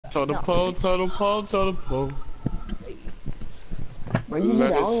To the pole, to the pole, to the pole. Bro, you be Let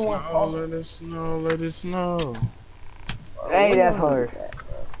the it only one snow, talking. let it snow, let it snow. Hey, Where that's your hard. niggas at,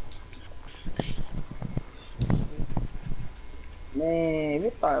 bro? Man, if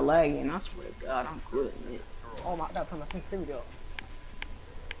it start lagging, I swear to God, I'm quitting it. Oh my, I gotta turn my sensitivity up.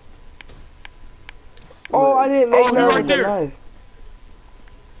 Oh, I didn't make Oh, he none right with the there. knife.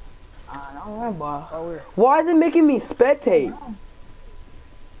 I don't know, boy. Oh, where? Why is it making me spectate?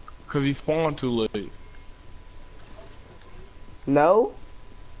 Cause he spawned too late. No?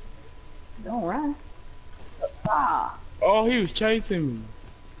 Don't run. Ah, Oh, he was chasing me.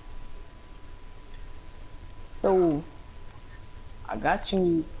 so I got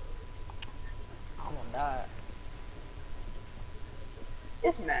you. I'm gonna die.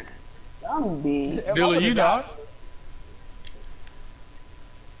 This man, dumb big. If I Dylan, would've you died. died-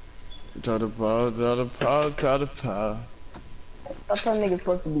 To the pole, to the pole, to the pole. I thought niggas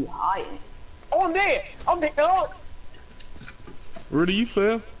supposed to be hiding. Oh, I'm dead. I'm dead. Oh. Rudy, you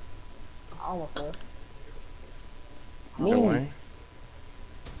fell. I almost fell. Me, Dwayne.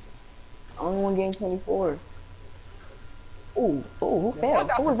 only one game 24. Ooh, who Yeah, fell?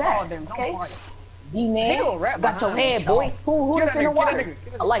 fuck Who was out that? the damn, don't Okay, fight. D He man, gonna rap got your behind me. head, boy. Who Get that's that in the nigga, get that water? nigga, get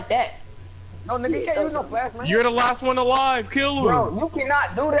that I nigga. like that. No, nigga, you can't use no flash, man. You're the last one alive. Kill him. Bro, you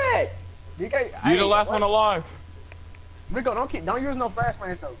cannot do that. You can't. You're the Hey, last what? one alive. Rico, don't use no flash,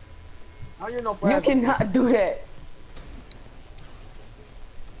 man. So, don't use no flash. You cannot do that.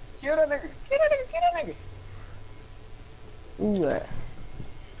 Kill that nigga. Kill that nigga. Kill that nigga. You that?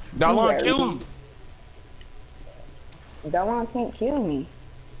 Dalon, Yeah, kill him. That one can't kill me.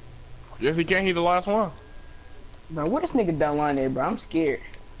 Yes, he can. He's the last one. Bro, what this nigga down line there, bro? I'm scared.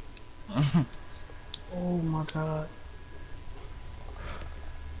 Oh my god.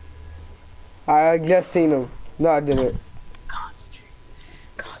 I just seen him. No, I didn't. Concentrate.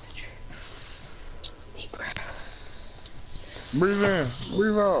 Concentrate. Deep breaths. Breathe in.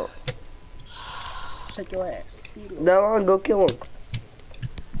 Breathe out. Shake your ass. Dalon, go kill him.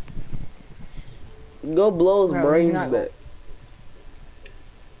 Go blow his Bro, brains he's not- back.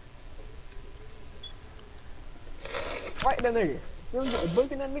 Fight that nigga. You don't get a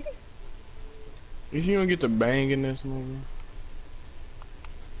book in that nigga? If you don't get to bang in this movie.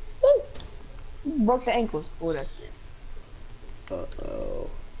 Woo! He just broke the ankles. Oh, that's it. Uh-oh.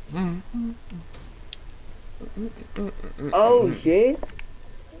 Mm. Oh, shit.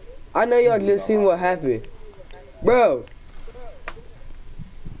 I know y'all just seen what happened. Bro.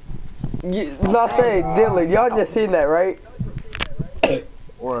 Not saying Dylan, y'all just seen that, right?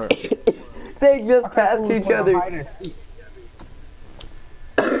 What? They just passed each other.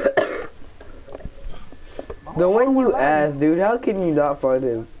 The one you asked, dude, how can you not find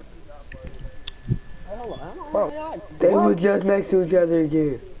him? Bro, They were just next to each other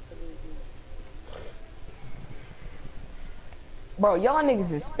again. Bro, y'all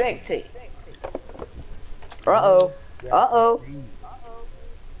niggas is spectate. Uh-oh. Uh-oh.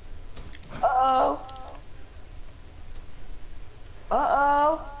 Uh-oh.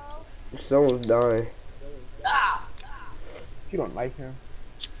 Uh-oh. Someone's dying. Ah! you don't like him.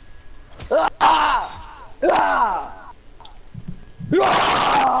 Ah! Ah!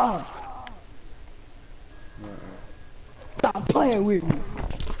 Ah! Stop playing with me.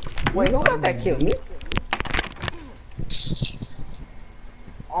 Wait, who got that kill? Me?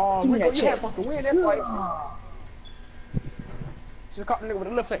 Oh, Give me Rico, that you had chest. supposed to win that fight. Should've caught the nigga with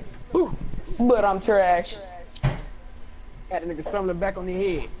a left hand. Ooh. But I'm trash. Had the nigga stumbling back on the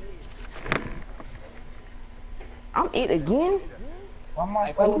head. I'm it again?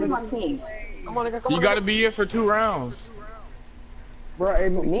 Hey, Wait, who's my team? Come on, nigga, come You on. gotta be here for 2 rounds. Bro, hey,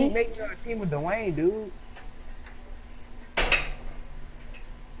 Me? keep making you on a team with Dwayne, dude.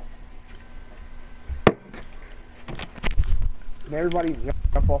 Can everybody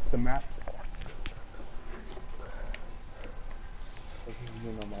jump off the map?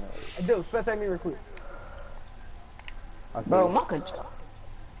 Hey, dude, spectate me real quick. Bro, my control.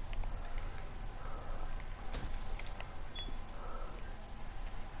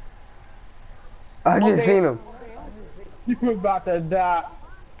 I just Okay. seen him. You about to die.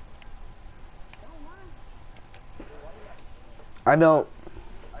 I don't.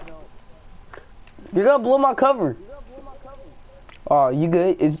 You're gonna blow my cover. Oh, you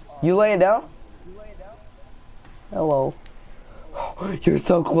good? Is you laying down? Hello. You're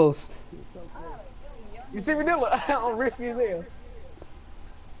so close. You see me do it? I'm risky as hell.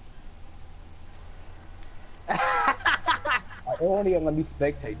 I only am gonna be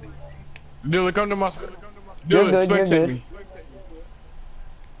spectating. Dylan, come to my... You're Dylan, good, you're spectate good. me.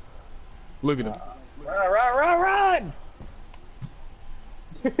 Look at him. Run, run, run, run!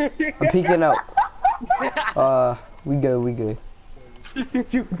 I'm peeking out. We good.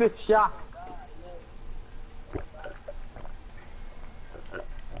 You the shot.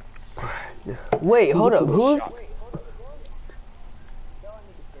 Wait, hold up. Who's?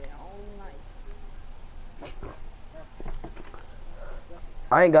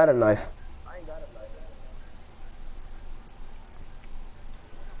 I ain't got a knife.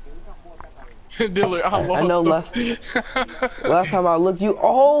 Dillard, I lost I know him. last time I looked, you.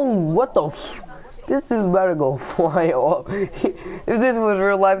 Oh, what the? This dude's about to go flying off. If this was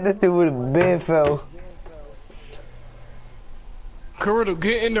real life, this dude would have been fell. Corridor,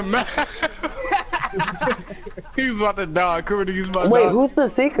 get in the map. He's about to die. Corridor, he's about to Wait, die. who's the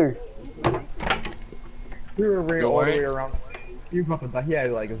seeker? We were ran Go all the away. way around. He was about to die. He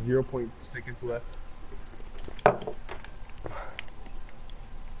had like 0.2 seconds left.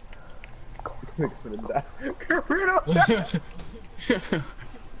 Quick's gonna die. Corridor.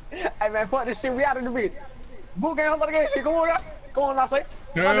 Hey man, fuck this shit. We out of the bitch. Boot game, I'm about to get this shit. Go on, I say.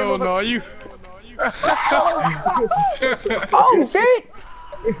 Hell no, you. Oh shit!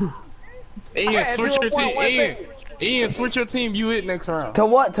 Ian, switch your team. Ian, switch your team. You hit next round. To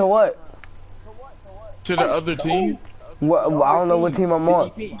what? To what? To the other team. What? I don't know what team I'm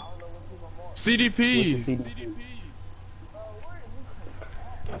on. CDP.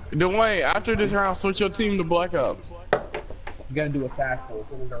 Dwayne, after this round, switch your team to Black Ops. You gotta do it fast though.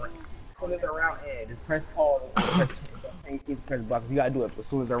 As soon as they're around in, just press pause. Press press block. You gotta do it as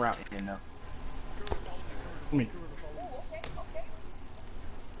soon as they're around in now. Me.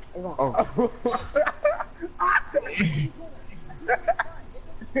 Oh.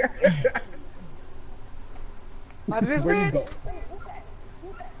 Where you go?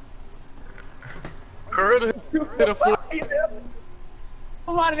 Corridor hit a 4.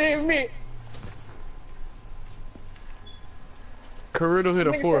 I'm out of there, me. Corridor hit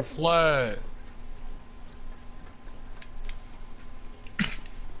a 4 flat.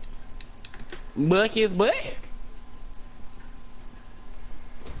 Buck is butt.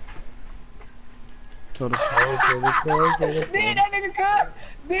 To the pole. Did that nigga cut?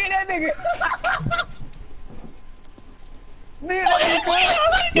 Did that nigga? Did that nigga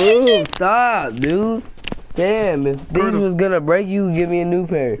cut? Dude, stop, dude. Damn, if these was gonna break you, give me a new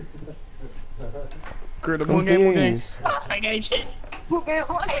pair. Corridor, I'm one game, one game. serious. I got shit. Who can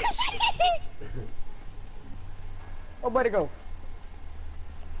hold it? Oh, buddy, go.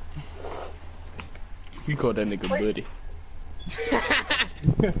 You call that nigga buddy.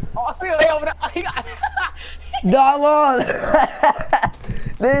 Oh, I see him over there. He got. Dog on!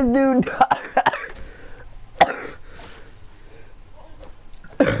 This dude.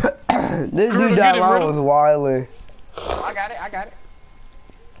 This Corridor, dude get that him, line Riddle. was wildin'. I got it.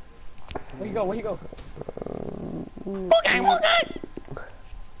 Where you go? Okay, okay.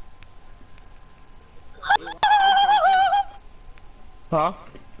 Huh?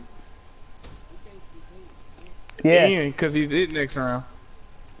 Yeah, Ian, cause he's it next round.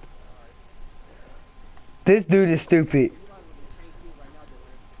 this dude is stupid.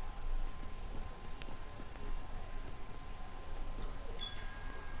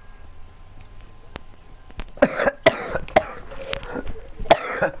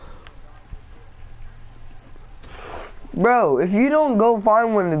 Bro, if you don't go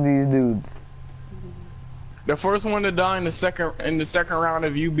find one of these dudes. The first one to die in the second round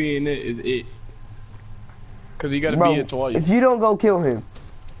of you being it is it. Cause you gotta Bro, be it twice. if you don't go kill him.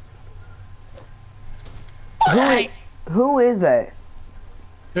 Who is that?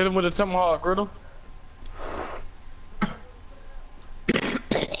 Hit him with a tomahawk, Riddle.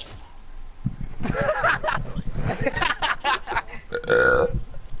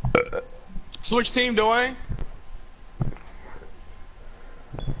 Switch team, Dwayne.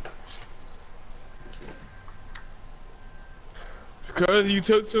 Cause you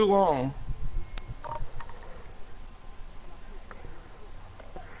took too long.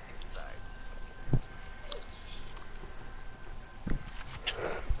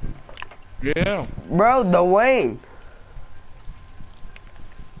 Yeah. Bro, Dwayne.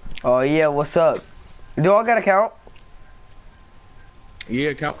 Oh yeah, what's up? Do I gotta count?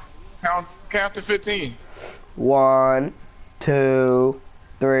 Yeah, count to 15. 1, 2,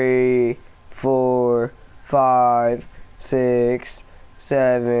 3, 4, 5, 6,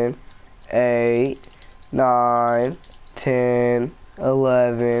 7, 8, 9, 10,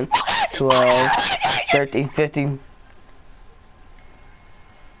 11, 12, 13, 15.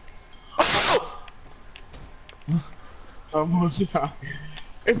 Almost. It's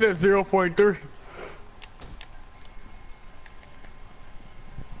at 0.3.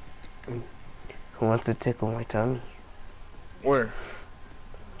 Who wants to tickle my tummy? Where?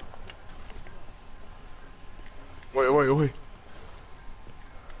 wait.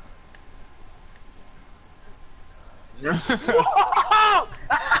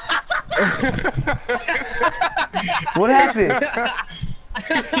 What happened?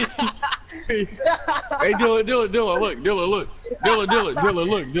 Hey, Dilla,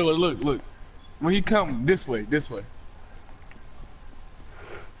 look, look. When he come this way.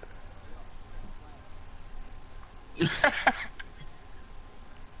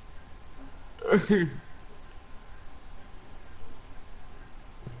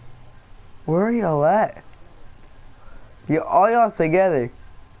 Where are y'all at? All y'all together.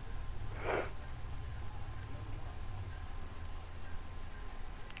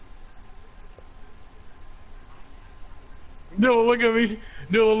 Dilla, look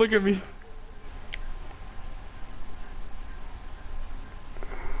at me.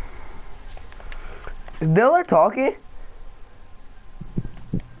 Is Diller talking?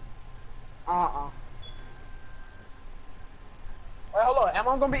 Wait, hold on. Am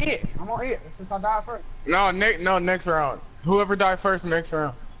I gonna be it? I'm on it since I died first. No, next round. Whoever died first, next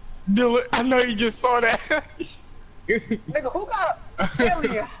round. Dilla, I know you just saw that. Nigga, who got a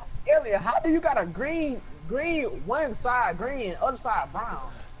alien? How do you got a green one side green, other side brown?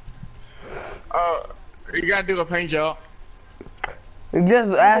 You gotta do a paint job.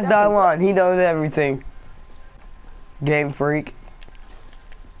 Just ask Dylan. He knows everything. Game freak.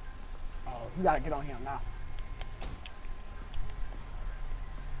 Oh, you gotta get on him now.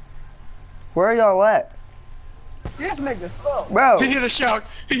 Where are y'all at? This nigga suck. Bro. He hit a shock.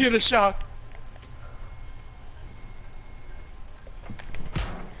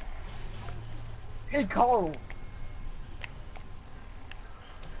 He cold.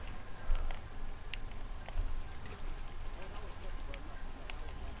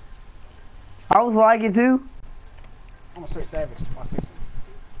 I was like it too. I'm a straight savage. Watch this.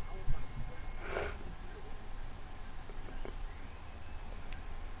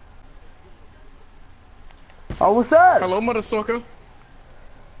 Oh, what's up? Hello, mother sucker.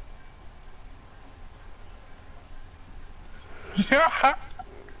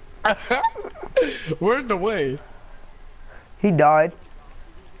 Where's the way? He died.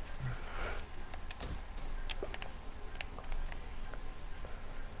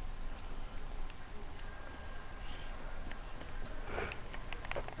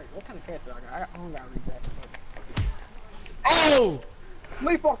 Hey, what kind of catch I got? I don't got reject. Oh!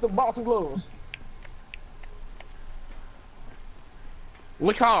 Leap off the boxing gloves.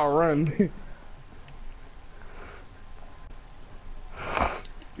 Look how I run.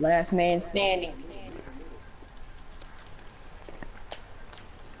 Last man standing.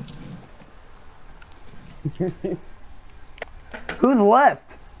 Who's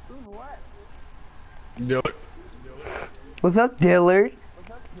left? Dillard. What's up, Dillard?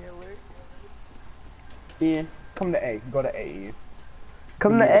 Ian, come to A. Go to A, Ian.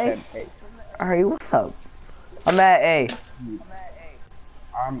 Come to A? Alright, what's up? I'm at A.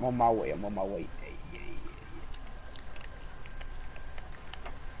 I'm on my way. A.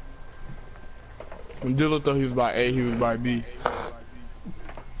 When Dillard thought he was by A, he was by B.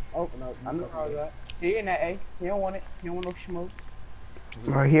 Oh, no. I know how that. He in that A. He don't want it. He don't want no smoke.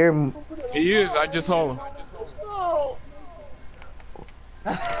 Right here. He is, I just saw him. Oh!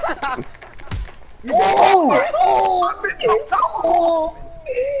 Oh!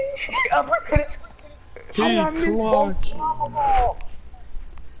 He clutch.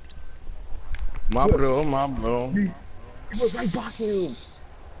 My bro. He was right by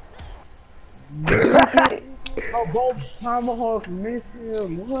him. Oh, both tomahawks miss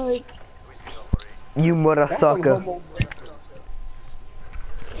him. What? You mother sucker.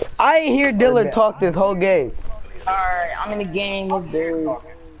 I ain't hear Dillard talk this whole game. Alright, I'm in the game with Barry.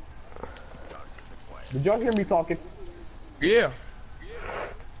 Did y'all hear me talking? Yeah.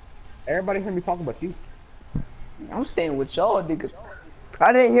 Everybody hear me talking but you. I'm staying with y'all niggas.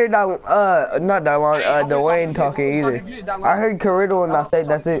 I didn't hear not Dwayne talking either. I heard Corriddle and I said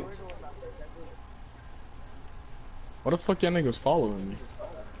that's it. What the fuck y'all niggas following me?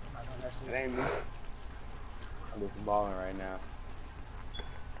 It ain't me. I'm just balling right now.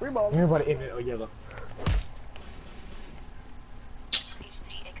 Free ball. Everybody in it. Oh, yellow.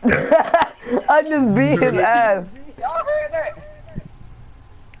 I just beat his ass. Y'all heard that?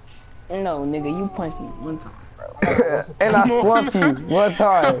 No, nigga, you punched me one time, bro. And I slumped you one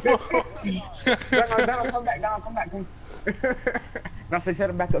time. Down, come back. Now say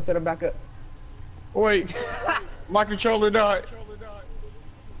set him back up. Wait. My controller died.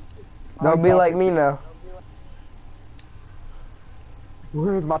 Don't be like me now.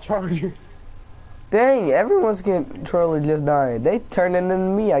 Where's my charger? Dang, everyone's controller just died. They turned it into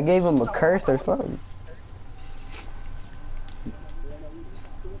me. I gave him a curse or something.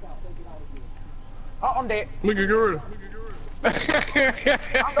 Oh, I'm dead. Look at Gorilla. I'm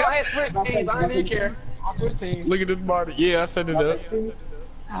going ahead switch teams. I don't even care. I'll switch teams. Look at this body. Yeah, I set it up.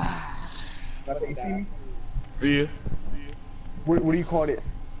 That's what you see me? Yeah. What do you call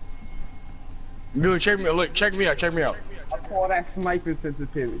this? Good, check me out. Look, check me out. Check me out. I call that sniping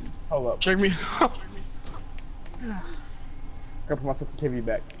sensitivity. Hold up. Check me out. Gotta put my sensitivity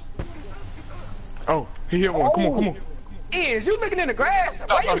back. Oh, he hit one. Come on, come on. Is you looking in the grass?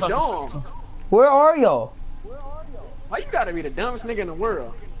 Why you dumb? Where are y'all? Why you gotta be the dumbest nigga in the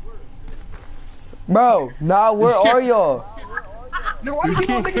world? Bro, nah, where are y'all? Nigga, why you keep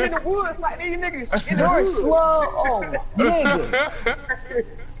on looking in the woods like these niggas in the You're woods? slow. Oh, nigga.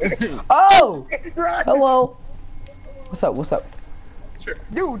 Oh! Hello. What's up? What's up?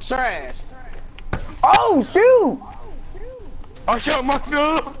 You trash. Oh, shoot! I shot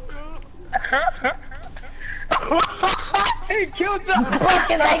myself. He killed your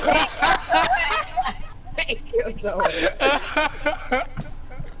fucking like that. He killed your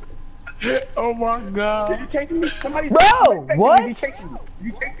Oh my god. Did you chasing me? Somebody. Bro, what? You chasing me?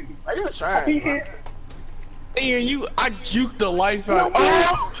 You chasing me? Are you trash? He hit. Ian, I juked the life out.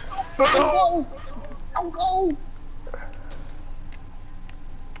 No, Oh! I'll go.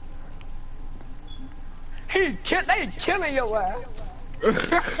 They killing your ass.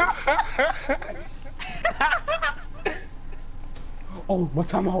 Oh, my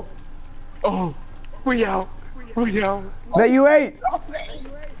time out. Oh, we out. We out. No, you ain't.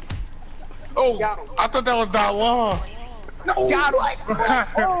 Oh, I thought that was that long. No, Got him.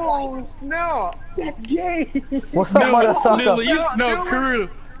 Oh, no. that's gay. What's up, motherfucker? No,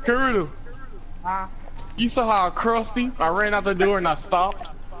 Karuto. You saw how I crossed him? I ran out the door and I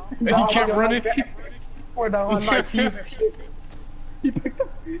stopped. And he kept running. For the one knife, he picked up.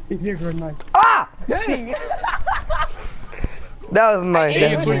 He gave her a knife. Ah! Dang. That was nice.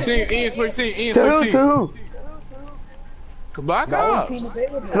 Ian switch team. Ian switch team. Ian To who? switch To team. who? Black Ops.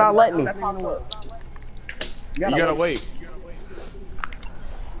 It's not letting me. You gotta wait.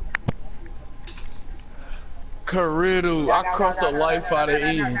 Karuto, I crossed the life out of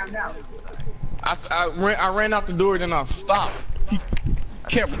Ian. I ran out the door, then I stopped. He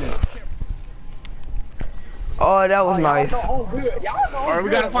kept running. Oh, that was nice. Alright, we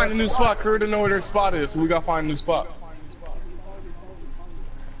gotta find a new spot. Karuto know where their spot is, so we gotta find a new spot.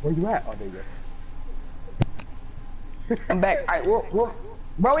 Where you at? Oh, there you go. I'm back. Alright, bro,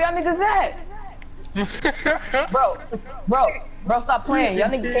 where y'all niggas at? Bro, stop playing. Y'all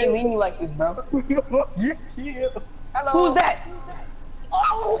niggas can't leave me like this, bro. Yeah. Hello. Who's that?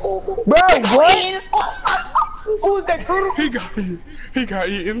 Bro, what? Who's that? He got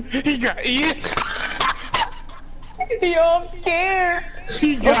eaten. Yo, I'm scared.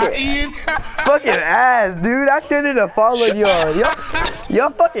 He got eaten. Fucking ass, dude. I shouldn't have followed y'all. Y'all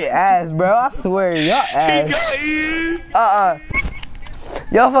fucking ass, bro. I swear, y'all He ass. got eaten.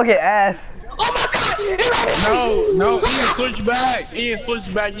 Y'all fucking ass. No, Ian,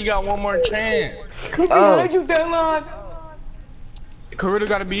 switch back. You got one more chance. Oh. you that long? Karuto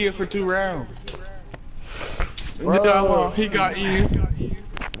gotta be here for 2 rounds. Get that long. He got eaten.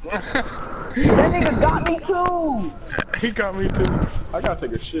 That nigga got me too. He got me too. I gotta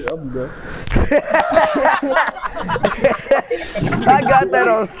take a shit. I'm good. I got that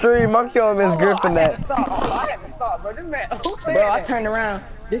on stream. I'm showing Miss Griffin that. I had to stop, bro. This man, Bro, I turned around.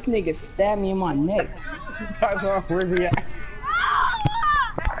 This nigga stabbed me in my neck. Where's he at?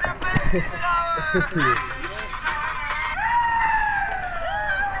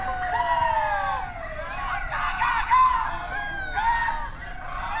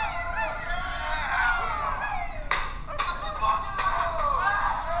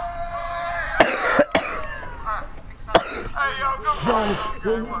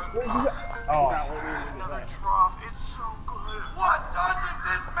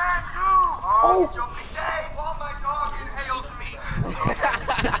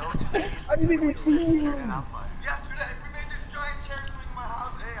 I didn't even see you. Yesterday, we made this giant chair swing in my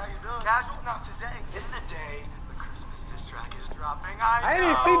house. Hey, how you doing? Casual? Not today. Isn't the day the Christmas diss track is dropping? I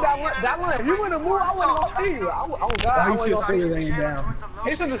didn't even see that one. If you wouldn't move, I wouldn't gonna see you. Oh God, I He wasn't should gonna stay see you. laying down. He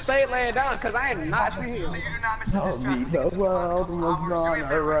should have stayed laying down because I ain't not see him. Tell me the world was gone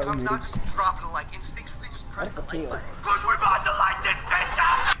around me. Not just dropping it like instinctually, just press the like button. Cause we're about to light this bitch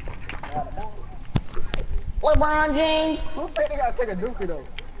up! LeBron James. Who said they gotta take a dookie though?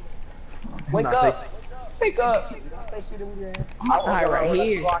 Wake up. Wake up. I'm right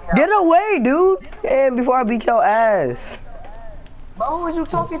here. Get away, dude. And before I beat your ass. Bro, who is you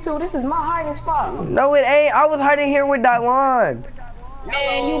talking to? This is my hiding spot. No, it ain't. I was hiding here with Dylan.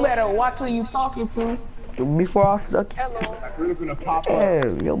 Man, you better watch who you talking to. before I suck you. Hello. We're gonna pop up.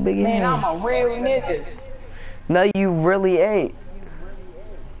 Damn, yo big Man, I'm hand. a real nigga. No, you really ain't.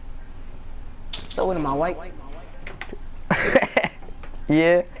 So what am I, white?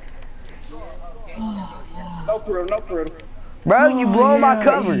 Yeah. No for real. Bro, you blowing my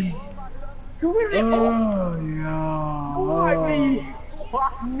cover. Why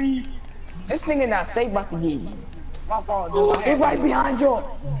me? This nigga not safe about to get you. My fault, dude. It's right behind you.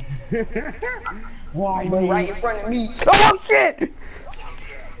 Why But me? right in front of me. Oh shit!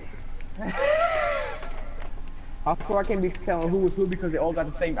 I swear I can't be telling who was who because they all got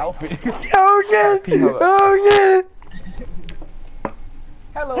the same outfit. Oh shit! Oh shit!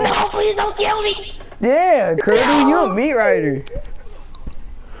 Hello. No, please don't kill me. Yeah, Curdle, you a meat rider.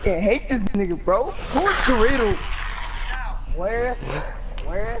 I hate this nigga, bro. Who's Dorito? Where's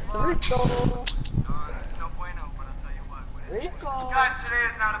Rico? No bueno, but I'll tell you what. Rico. Guys, today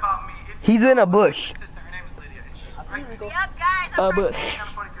is not about me. It's He's in a bush. my sister. Her name is Lydia, and she's pregnant. But It's kind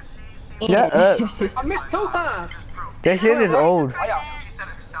of funny because she Shut up. I missed 2 times. That shit is old. she said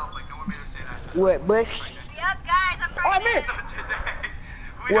it herself, like no one made her say that. what, Bush? Oh, I missed. So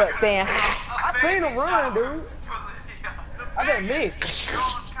today, What, saying? I seen him run, dude. I didn't miss.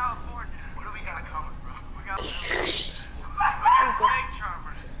 California. What do we got coming, bro? We got Big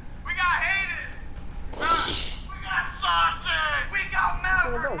Charmers. We got Hayden. We got Sausage. We got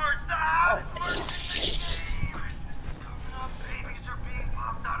Maverick merch. Christmas is coming up. Babies are being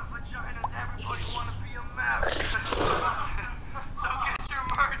popped out of vaginas. Everybody wanna be a Maverick. So get your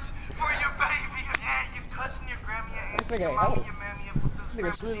merch for your baby and your cousin, your grandma, your aunt, This nigga your ain't mommy, old. your mammy, and put This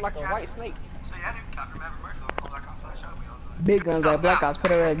nigga slid like a white snake. So yeah, dude, Captain Maverick merch. Call.com/shop. We all know it. Big guns like black guys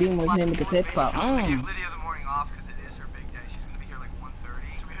put her at beam on his name because it's pop. Give Lydia the morning off because it is her big day. She's gonna be here like 1:30,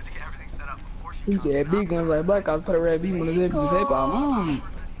 so we have to get everything set up before she He comes. said big guns like black guys put her at beam on his name because it's pop.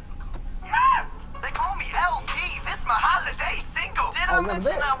 Yeah! They call me LP. This my holiday single. Did I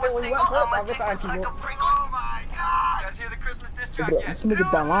mention I was single? I'ma take it like a Pringle. Oh my god! You guys hear the Christmas diss track yet? This nigga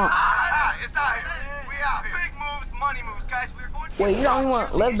Dalan. It's out here. We out here. Big moves, money moves, guys. We're going to. Wait, you the only one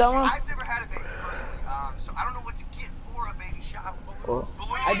left, Dalan? I've never had a baby personally, so I don't know what to get for a baby shower. Oh.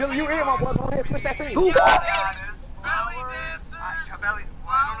 I do you in my boy. Go ahead, switch that to me. Belly dancers. Belly.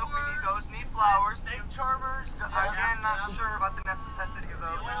 Well, I don't know if we need those. Need flowers. Need charmers. Again, not sure about the necessity of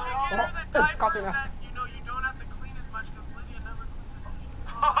those. You know you don't have to clean as much because Lydia never cleans.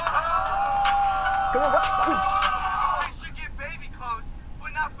 Come on, go. We should get baby clothes,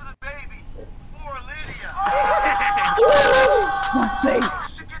 but not for the baby. For Lydia. My face.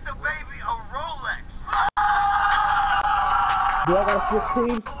 We should get the baby a Rolex. Do I gotta switch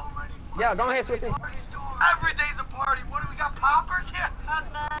teams? Yeah, go ahead, switch teams. Every day's a party. What do we got? Poppers? Yeah.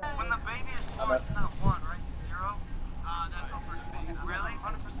 When the baby is born, it's not 1, right? 0? That's all for the baby. Really?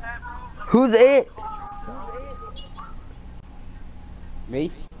 100%, bro? Who's it?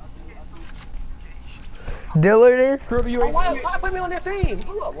 Me? Dillard is? Why put me on this team?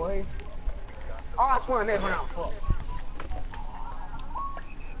 Hold up, boy. Oh, I swear this round. Fuck.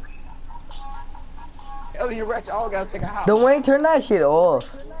 Ellie, you wretch, all gotta take a house. Dwayne, turn that shit off.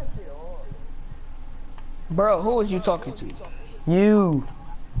 Bro, who was you talking to? You.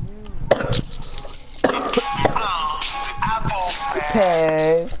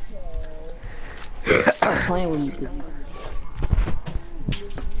 Okay. Playing with you.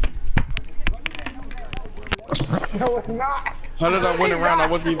 No, it's not. How did I win around? I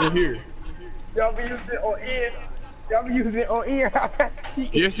wasn't even here. Y'all be using it on ear. Y'all be using it on ear. That's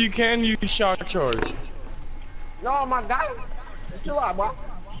cheating. Yes, you can use shot charge. No, my guy. Chill out, boy.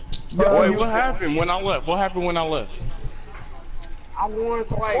 Wait, what happened when I left? What happened when I left? I wanted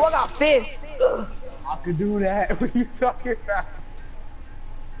to like. Oh, I got fists. I could do that. What you talking about?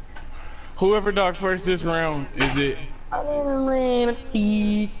 Whoever died first this round is it? Oh,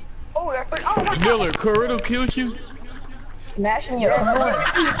 that's like, oh my god. Dillard, Corridor killed you? Smashing your Oh,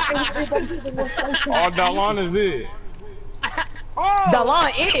 Dalan is it? Oh,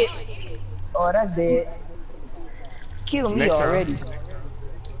 Dalan it. Oh, that's dead. Kill me Next already.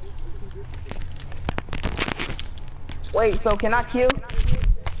 Wait, so can I kill?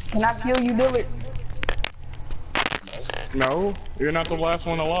 Can I kill you, Dillard? No, you're not the last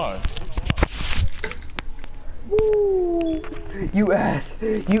one alive. You ass.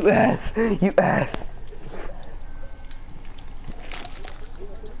 You ass. You ass.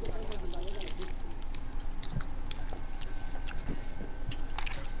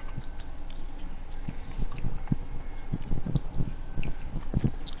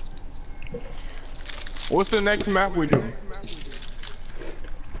 What's the next map we do?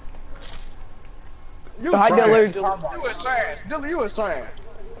 you Hi, trash. Dillard. You was trash. Dillard, you was trash.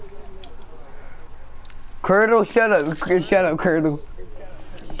 Colonel, shut up. Shut up, Colonel.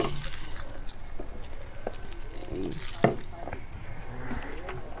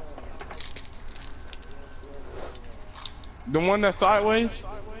 The one that's sideways?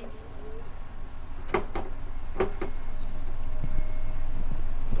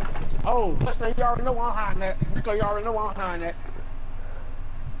 Oh, touchdown, you already know I'm hiding that. Rico, you already know I'm hiding that.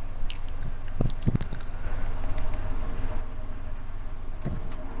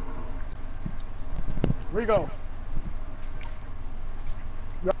 Rico.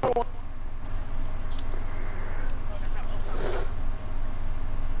 Go.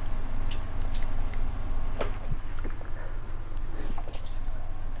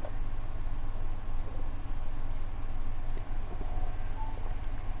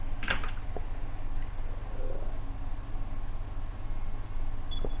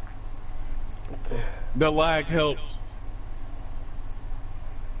 The lag helps.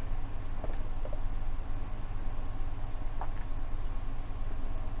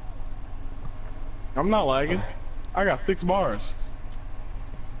 I'm not lagging. I got 6 bars.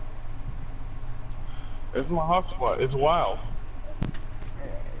 It's my hotspot. It's wild.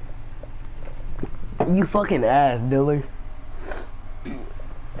 You fucking ass, Dillard.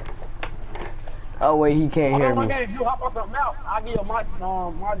 Oh wait, he can't hear me. If you hop off the mouth, I'll give you my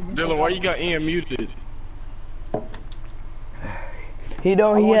Dylan, why you got Ian muted? He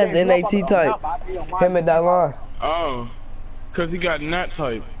don't. He has NAT type. Him and Dylan. Oh, cause he got Nat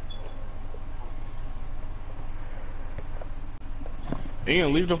type.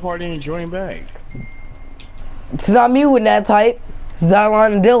 Ian, leave the party and join back. It's not me with that type. It's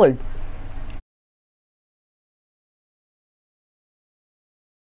Dylan and Dillard.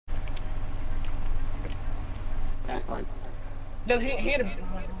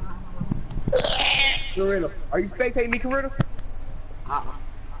 Corrida, are you spectating me, Corida?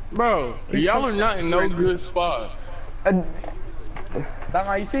 Bro, y'all are not in no good spots. That's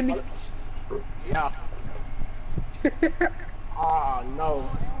why you see me? Yeah. Oh no.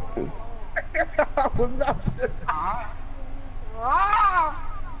 What's up?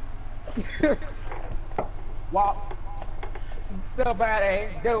 Wow. Somebody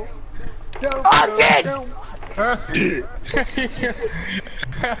do.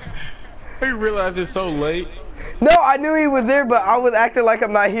 He realized it's so late. No, I knew he was there, but I was acting like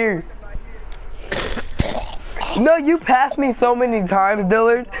I'm not here. No, you passed me so many times,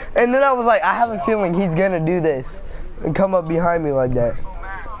 Dillard, and then I was like, I have a feeling he's gonna do this and come up behind me like that.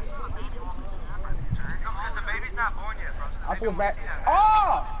 I feel bad.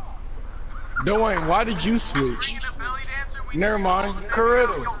 Oh! Dwayne, why did you switch? Never mind.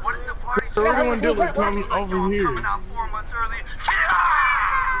 Coretta. Coretta and Dillard come over here.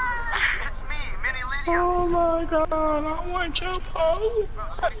 Oh my god, I want your pose.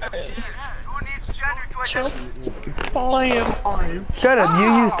 Shut up,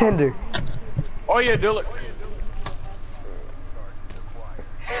 you use Tinder. Oh yeah, Dillard.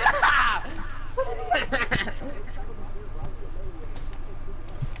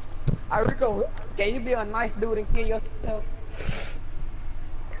 Alright, Rico, can you be a nice dude and kill yourself?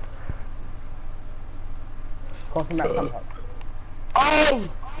 Call some out, come up. Oh!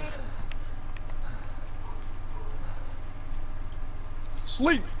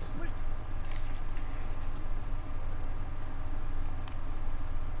 Sleep.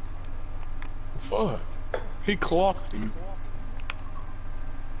 Fuck. He clocked you.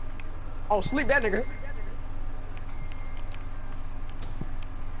 Oh, sleep that nigga.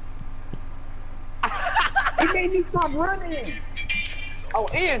 He made me stop running. Oh,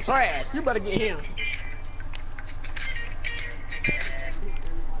 Ian trash. You better get him.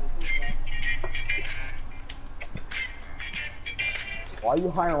 Why are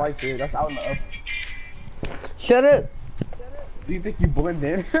you hiding right there? That's out in the up. Shut up. Do you think you blend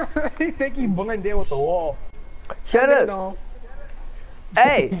in? Do you think you blend in with the wall? Shut up.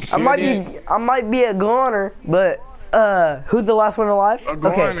 Hey, I might be a goner, but who's the last one alive? A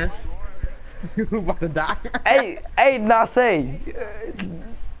goner. Okay. You about to die? Hey, Nasay.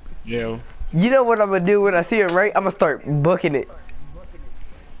 Yeah. You know what I'm gonna do when I see him, right? I'm gonna start booking it.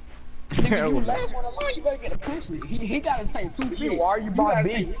 You last one alive, you better get a pussy. He gotta take 2 feet. Why are you by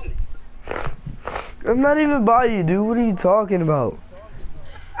B? I'm not even by you, dude. What are you talking about?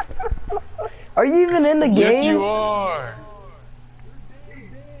 Are you even in the game? Yes, you are.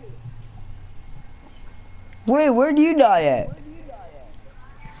 Wait, where do you die at?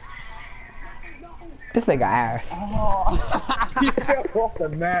 This nigga ass. Oh. Off the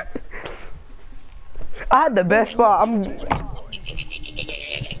map. I had the best spot.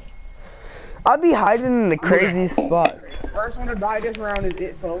 I'll be hiding in the craziest spots. First one to die this round is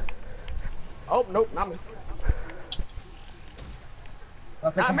it, folks. Oh, nope, not me.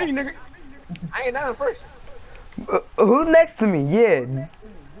 Not me, nigga. I ain't done first. Who's next to me? Yeah.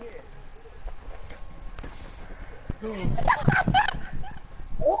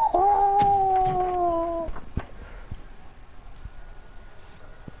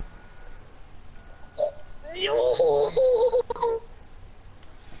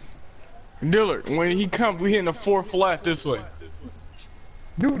 Dillard, when he comes, we hitting the fourth left this way.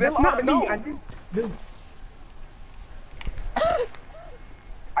 Dude, that's not me. I just, dude.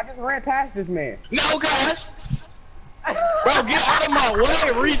 I just ran past this man. No, guys. Bro, get out of my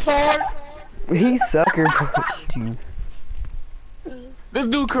way, retard. He sucker punched you. This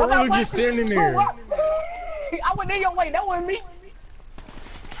dude Corona just standing there. I went in your way. That wasn't me.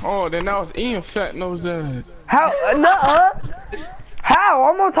 Oh, then that was Ian Fat Nose ass. How? Nuh-uh. How?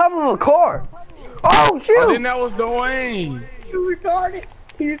 I'm on top of a car. Oh, shoot. Oh, then that was Dwayne. You retarded.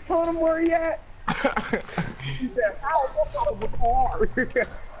 He just told him where he at. He said, how am I top of a car?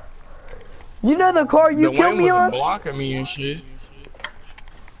 You know the car you Dwayne killed me was on? blocking me and shit.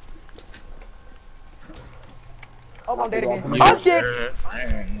 Hold on, Daddy. Oh, shit.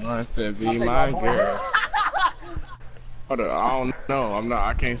 Man wants to be my girl. Hold on, I don't know.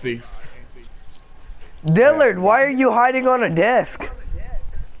 I can't see. Dillard, why are you hiding on a desk?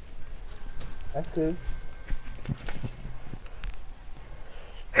 That's good.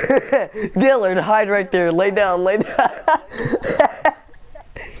 Dillard, hide right there. Lay down, lay down.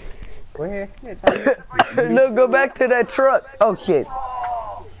 Go ahead. Yeah, No, go back to that truck. Oh, shit.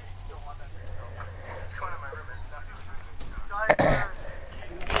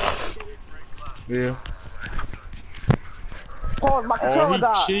 Yeah. Pause, my controller Oh, he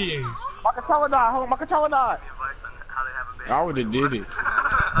died. cheating. My controller died. Hold on, my controller died. I would've did it.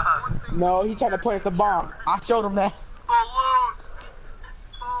 No, he tried to plant the bomb. I showed him that.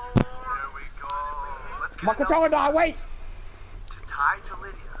 My controller died, wait! Tied to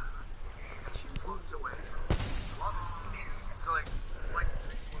Lydia. She floats away. So like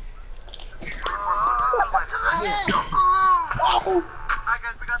Oh! Alright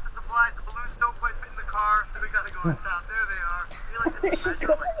guys, we got the supplies. The balloons don't quite fit in the car, so we gotta go south. There they are. I feel like this is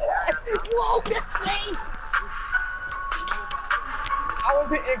Whoa, that's me! I was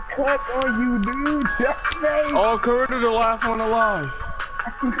hitting cuts on you, dude. That's me! Oh, Corona the last one alive.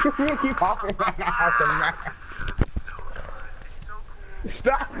 Keep hopping after man.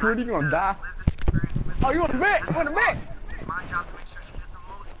 Stop, Rudy, you gonna die. Oh, you on the back? You on the back? my job to make sure she gets the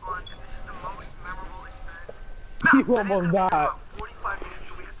most fun, and this is the most memorable experience. You almost died. About 45 minutes,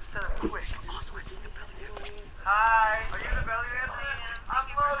 so we have to set up quick. Also, I think the belly dance. Hi, are you the belly dance? I'm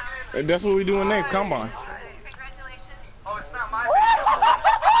Logan. And that's what we doing next. Come on. Oh, it's not my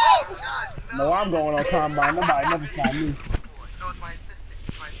No, I'm going on combine. Nobody never find me. No, it's my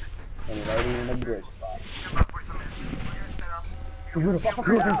assistant. My assistant. And right in the good spot. You're about 45 minutes. We're gonna set up.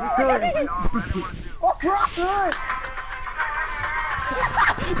 Good. No, I don't want to do. Oh, good.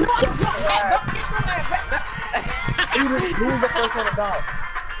 Who's the first one to die?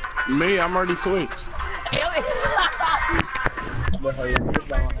 Me, I'm already switched.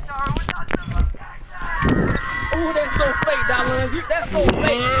 Ooh, that's so fake, Donald. That's so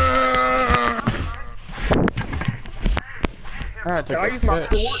fake. I Can I take use a my set.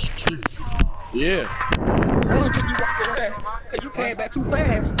 sword? Yeah. I don't think you walked over there. Cause you came back too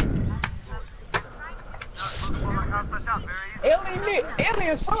fast.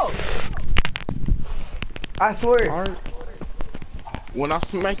 Alien so. I swear. Alright. When I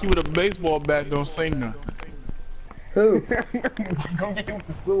smack you with a baseball bat, don't say nothing. Who? Don't get him with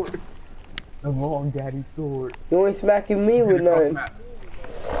the sword. The long daddy sword. You ain't smacking me with nothing. I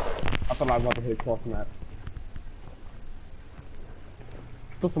thought I was about to hit cross map.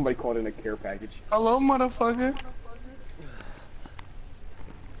 I thought somebody called in a care package. Hello, motherfucker.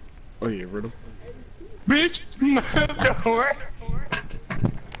 Oh yeah, riddle. Bitch! No way.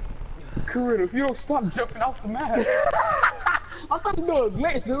 Corinne, if you don't stop jumping off the map. I thought you doing a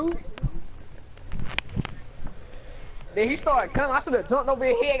glitch, dude. Then he started coming. I should have jumped over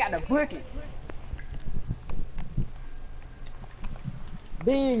his head, got the bookie.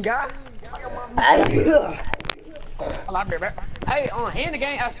 Ding, guy. Hey, end the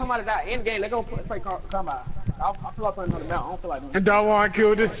game, ask somebody that. End the game, let's go play combat. I feel like playing another mount. I don't feel like doing it. And that one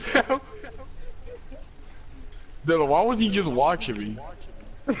killed himself. Dylan, why was he just watching me?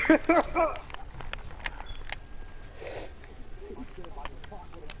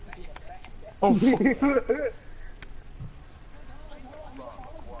 Oh, fuck.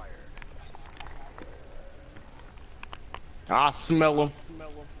 I smell him.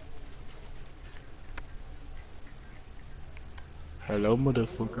 Hello,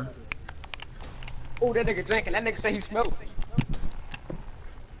 motherfucker. Oh, that nigga drinking. That nigga say he smelled it.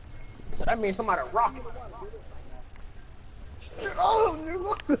 So that means somebody rocking. Oh,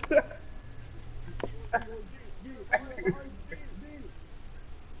 nigga.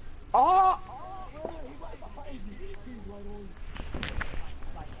 Oh!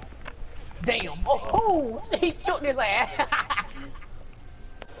 Damn! Oh, he took his ass.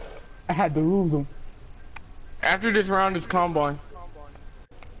 I had to lose him. After this round, it's combine.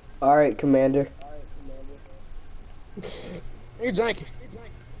 Alright, Commander. You drinking?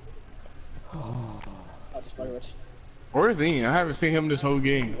 Where's Ian? I haven't seen him this whole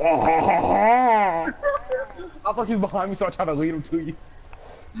game. I thought he was behind me, so I tried to lead him to you.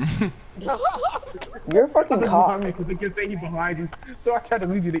 You're a fucking Behind cop. me, because they can say he's behind you, so I tried to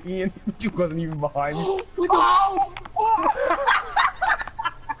lead you to Ian, but you wasn't even behind me.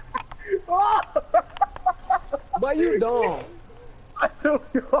 But you dumb. I know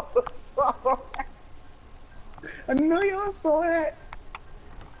y'all saw that. I know y'all saw that.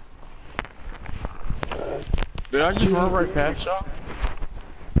 Did I just run right past y'all?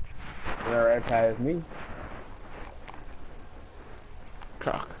 You're right past me.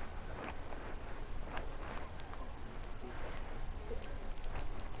 Cock.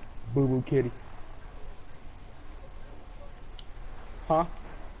 Boo boo kitty. Huh?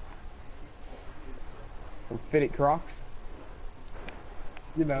 Some fitted Crocs.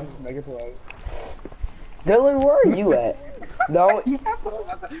 You know, make it play. Dylan, where are you at? No,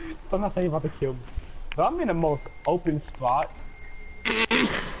 I'm not saying you're about to kill me. But I'm in the most open spot.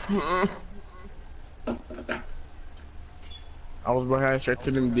 I was behind straight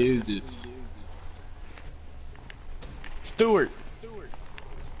to them digits. Stewart.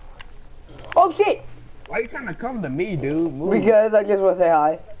 oh shit! Why you trying to come to me, dude? Move. Because I just want to say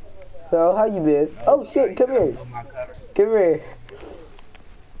hi. So, how you been? Oh shit, come here. Come here.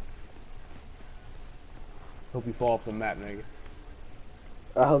 Hope you fall off the map, nigga.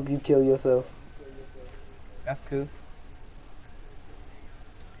 I hope you kill yourself. That's cool.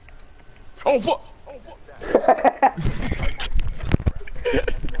 Oh fuck!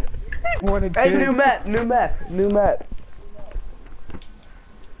 Hey, new map, new map, new map.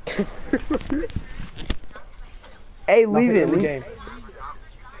 Hey, leave it, leave it.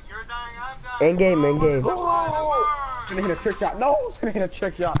 End game, end game. Oh! Gonna hit a trick shot. No, it's gonna hit a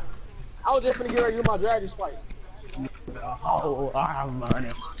trick shot. I was just gonna get ready to do my dragon spice. Oh, I'm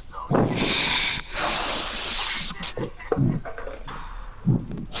running.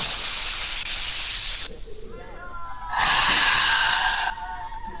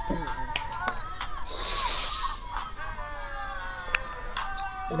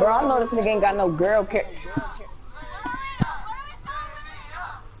 Bro, I know this nigga ain't got no girl care.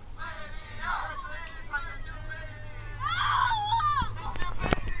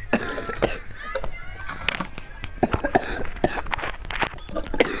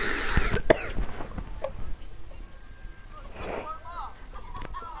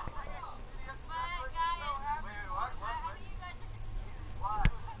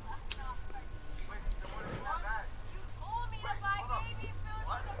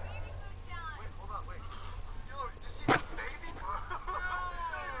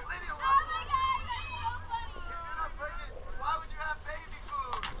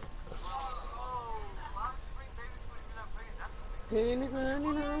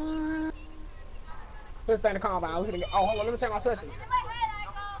 First thing to calm down. Oh, hold on, let me take my session.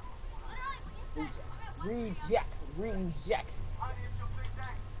 Reject.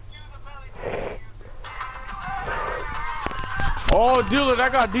 Oh, Dylan, I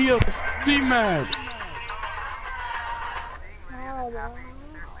got DLC maps.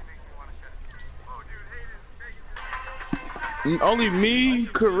 Only me,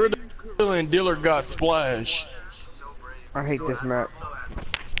 Carita, and Diller got Splash. I hate this map.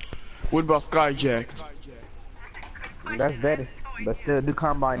 What about Skyjacked? That's better. But still do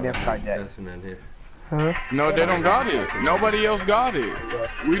combine them Skyjack. Huh? No, they don't got it. Nobody else got it.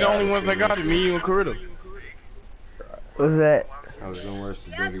 We the only ones that got it, me, you, and Carita. What's that? I was gonna watch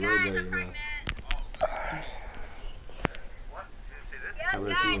the Dirty Red Day, you know.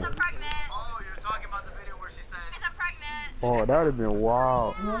 Oh, that would have been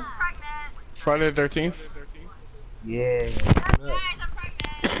wild. Friday the 13th? Yeah.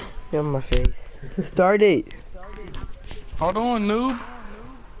 Get on my face. Start it. Hold on, noob.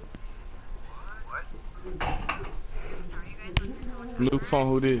 Noob phone,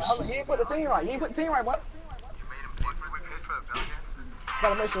 who this? Oh, you ain't put the team right. You ain't put the team right, boy.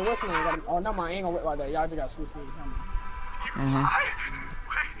 Gotta make sure what's name. Oh, no, I ain't gonna wait like that. Y'all just gotta switch to the camera.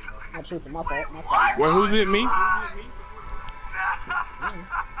 I'm tripping. My fault. My fault. Wait, who's it? Me?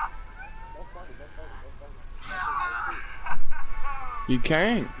 You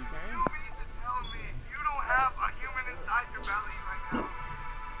can't. You mean to tell me you don't have a human inside your belly right now?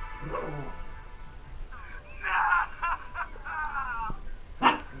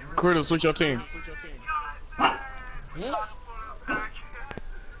 Nah. Critter, switch your team.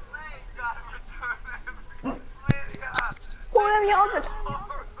 Who am you also?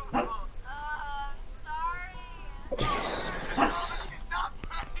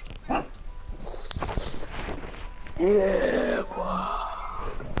 Yeah,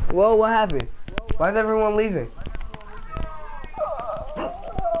 whoa, what happened? Why is everyone leaving?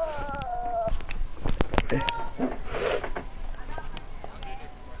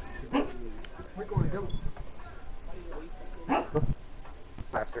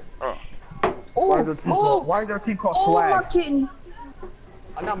 Master. Oh, Why is their team called oh, my Swag? kidney.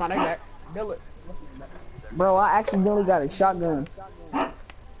 I got my name back. Bill it. Bro, I accidentally got a shotgun.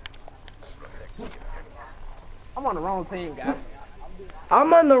 I'm on the wrong team, guys.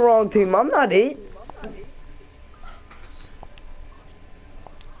 I'm on the wrong team. I'm not it.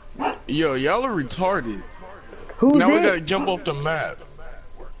 Yo, y'all are retarded. Who's Now we it? gotta jump off the map.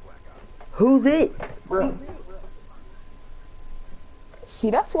 Who's it? Bro.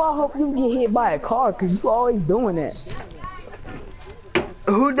 See, that's why I hope you get hit by a car, cause you always doing that.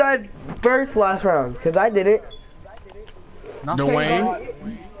 Who died first last round? Cause I did it. Dwayne,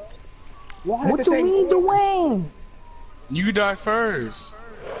 What you mean, Dwayne? you die first.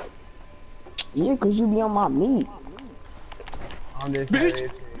 Yeah, cause you be on my meat. I'm just Bitch.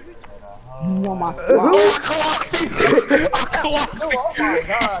 saying. You on my slot.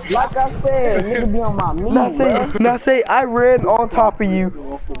 Like I said, nigga be on my meat, bro. Not say I ran on top of you.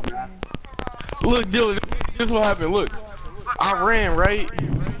 Look, Dylan, this is what happened. Look, I ran, right?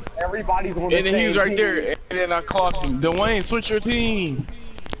 Everybody's on the And then he was same right team. there, and then I clocked him. Dwayne, switch your team.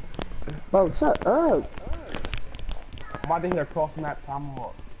 Bro, shut up. I'm about to hit a cross map time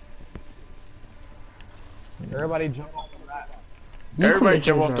up. Everybody jump off the map. Everybody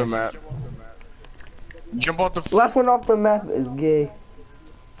jump off the map. Jump off the. Last one off the map is gay.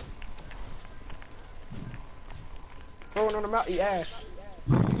 Throwing on the mountain, ass.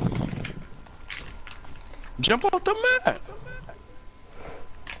 Jump off the map.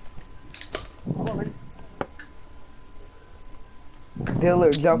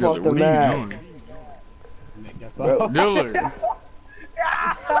 Dillard, jump off Dillard, the what map. are you doing? Dillard.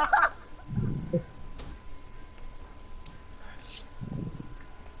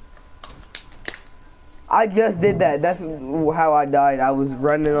 I just did that. That's how I died. I was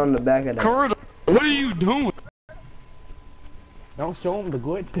running on the back of that. Corridor, what are you doing? Don't show them the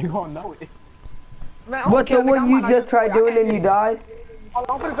glitch, they gonna know it. Man, I What, don't the care, nigga, one I you might just not tried get it. I doing can't and you get it. died? Hold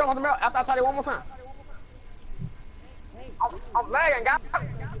on, I'm finna jump on the mount after I try it one more time. I'm lagging, guys.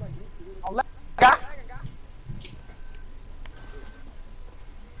 I'm lagging, guys.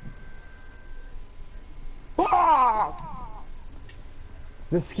 Oh,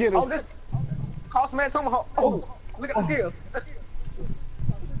 The Skittles. oh, this Costman Tomahawk. Oh, look at the skills.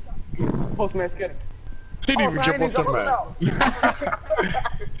 Postman Skittles. He didn't even Oh, jump man, off he the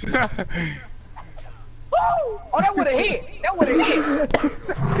map. Oh, that would've hit. That would've hit.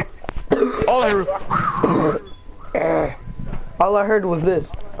 All I heard. All I heard was this.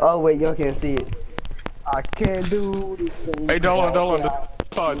 Oh wait, y'all can't see it. I can't do this thing. Hey, Dolan, the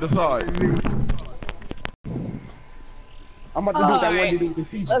side. I'm about to do that one you can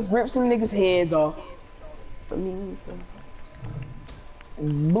see. Let's rip some niggas' heads off. I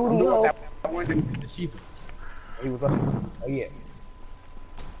Booty hole. He was up. Oh yeah.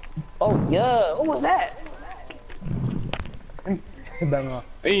 Oh, yeah. What was that?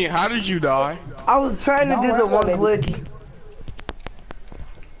 Ian, how did you die? I was trying to do the one glitch.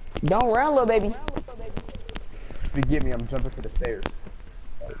 Don't run, little baby. Forgive me, I'm jumping to the stairs.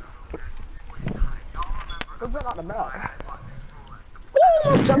 Let's jump out the mouth.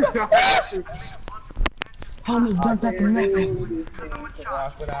 How many jumped out the map?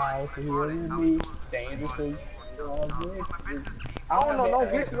 I don't know no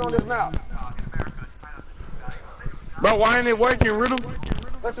glitches on this map. Bro, why ain't it working, Riddle?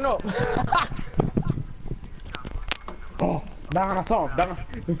 Let you know. Oh, down I saw him. Down.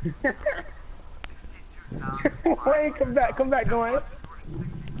 Wait, come back, Dwayne.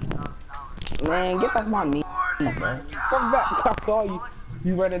 Man, get off my meat, bro. Come back. I saw you.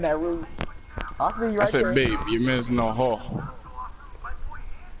 You run in that room. I see you right I said, there. babe, you missed no hole.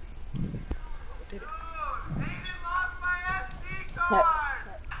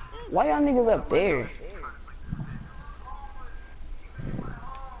 Why y'all niggas up there?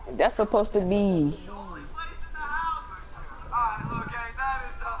 That's supposed to be.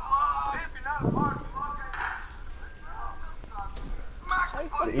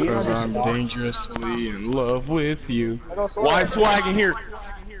 Cause I'm dangerously in love with you. Why swag in here?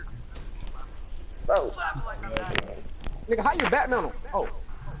 Bro. Nigga, how you Batman him? Oh.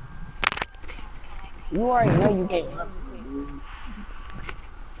 You already know you can't.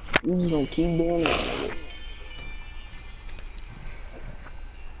 You just gonna keep doing it.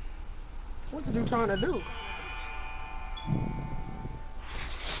 What did you trying to do?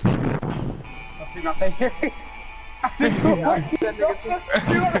 I see what I'm saying.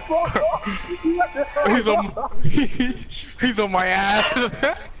 He's on my ass.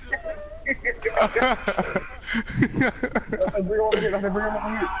 Bring him over here. Bring him over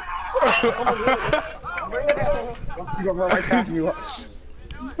here. He's gonna run right past you.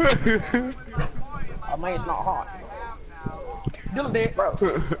 Oh man, it's not hot. Dylan dead, bro.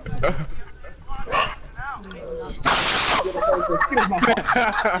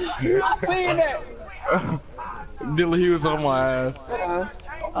 I seen that. Dylan, he was on my ass.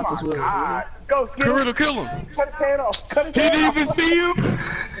 I just will. Go, Skittle. Corridor, kill him. Cut his hand off. Cut his He hand didn't off. even see you.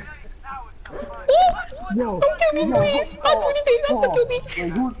 Yo, Don't kill me, please. I do anything not to kill me.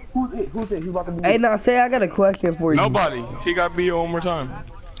 Who's it? Who's about to be? Hey, now say I got a question for you. Nobody. He got beat one more time.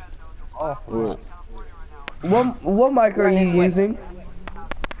 Oh. What mic are you using?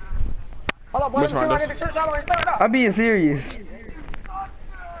 Hold on, boy. Which one? Get the church out of the way. Throw it up. I'm being serious.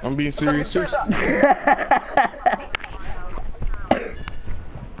 I'm being serious too.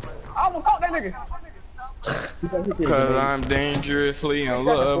 I will caught that nigga. Cause I'm dangerously in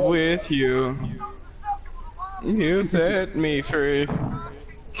love with you. You set me free.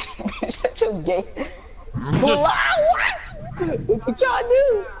 Shut your gay. What you trying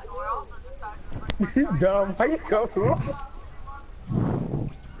to You dumb. How you go to him?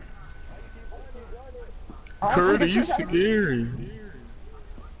 Corridor, you scary.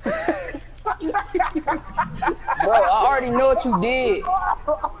 Bro, I already know what you did.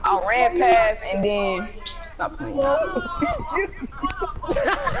 I ran past and then stop playing.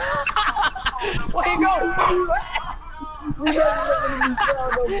 Where he go?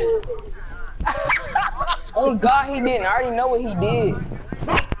 Oh God, he didn't. I already know what he did.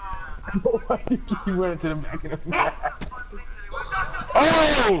 Why you keep running to the back of the map?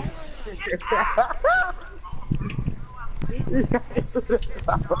 Oh!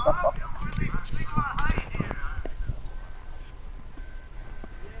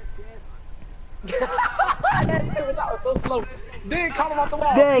 That shit was out so slow. Then caught him off the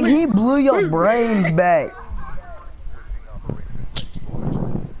wall. Dang, he blew your brains back.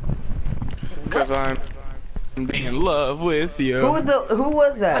 Cause I'm in love with you. Who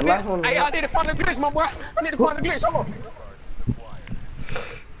was that? Last one. Hey, I need to find the glitch, my boy. I need to find the glitch. Hold on.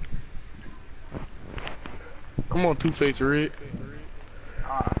 Come on, Two-Face Red.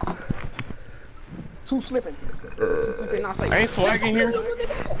 Two slipping. Two slipping, not safe. Ain't Swag in here?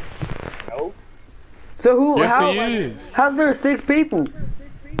 No. So who? Yes, how, he is. How's there 6 people?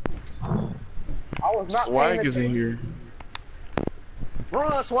 I was not Swag is in here.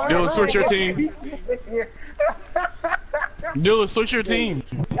 Run, Swag. Dylan, run. switch your team. Dylan, switch your team.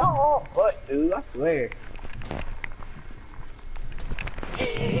 Y'all all butt, dude. I swear.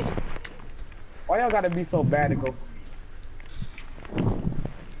 Why y'all gotta be so bad to go?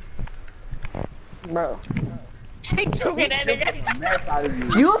 Bro. He took it, that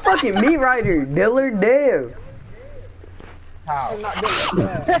nigga. You a fucking meat rider, Dillard. Damn. How?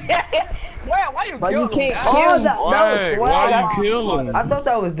 Why you But you can't Oh, kill that was Swag, Swag. why you kill him? I thought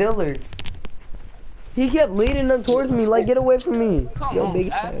that was Dillard. He kept leading them towards me, like, get away from me. Yo, big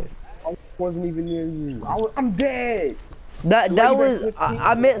ass. I wasn't even near you. I'm dead. That was,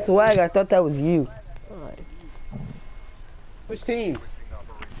 I meant Swag, I thought that was you. Which team?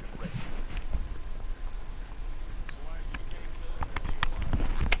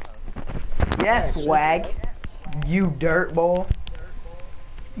 Yes, Swag. You dirt ball.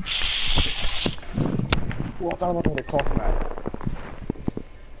 Well, I thought I was gonna cross that.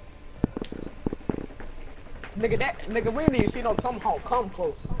 Nigga, we didn't even see no tomahawk come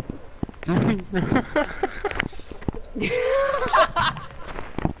close.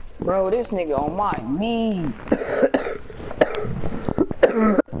 Bro, this nigga on my knee.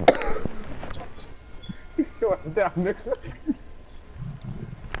 Show us down, nigga.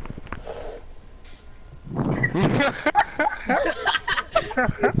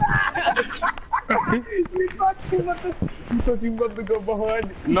 You thought you about to go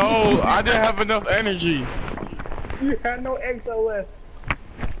behind. No, I didn't have enough energy. You had no XO left.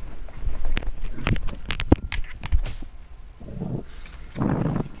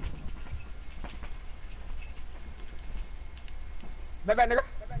 That bad nigga.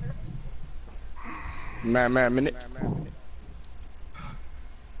 Man, minute.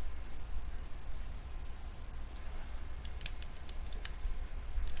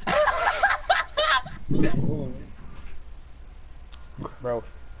 Bro.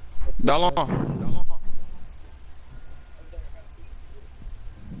 Dalon.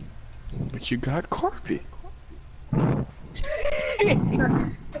 But you got carpet. Ian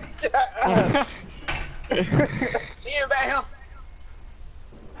back here.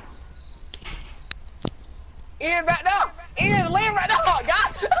 Ian back down. Ian laying right now,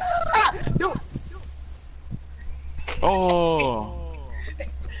 guys. Dude. Oh.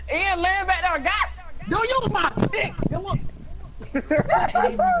 Ian laying back there, guys. Don't use my stick.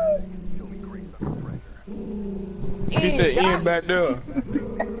 He said Ian back there.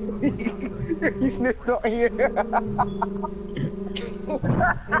 You sniffed on Ian.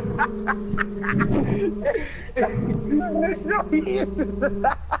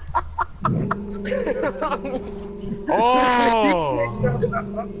 Oh.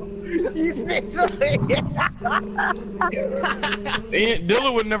 You sniffed on Ian,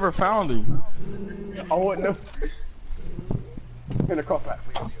 Dylan would never found him. I wouldn't have. In the crossfire.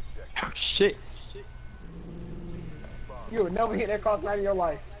 Shit. You would never hit that cross night in your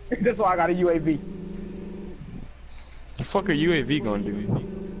life. That's why I got a UAV. The fuck a UAV gonna do?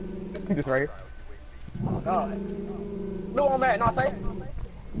 This right here. Oh god. No one mad, not say.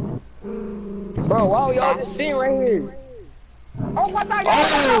 Bro, why are y'all just sitting right here? Oh my god,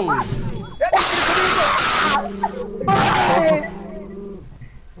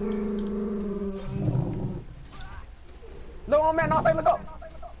 no one mad, not say, look up.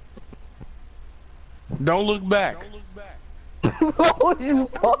 Don't look back. What are you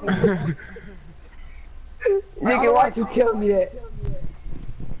talking about? Nigga, why'd you tell me that?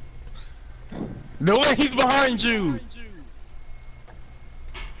 Dylan, he's behind you.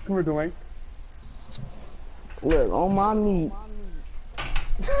 Come here, Dwayne. Look, on my meat.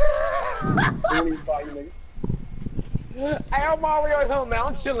 Hey, I'm already at home, man.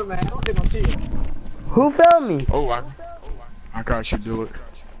 I'm chilling, man. I'm getting on chill. Who found me? Oh, I got you, Dylan.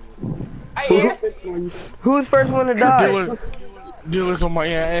 Hey, yeah. Who's first one to die? Dylan's on my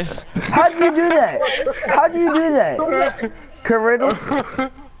ass. How'd you do that? How'd you do that? Riddle?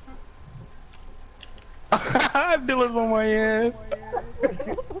 Dylan's on my ass.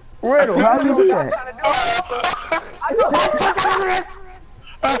 Riddle, how'd you do that?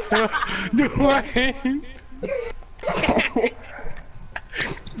 Dwayne.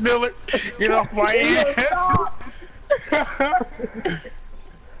 Dylan, get off my ass.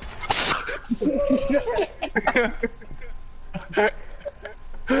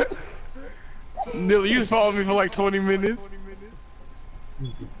 Dylan, you was following me for like 20 minutes.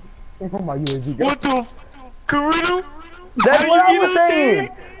 What the f? Riddle? That's what I was saying.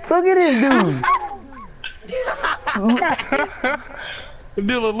 Look at this dude.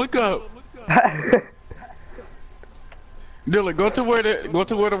 Dylan, look up. Dylan, go to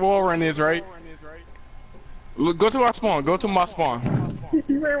where the wall run is, right? Look, go to our spawn. Go to my spawn.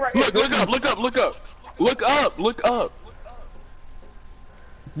 Look up.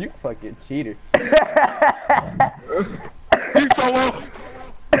 You fucking cheater. He fell off.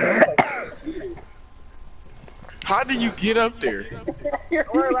 How do you get up there?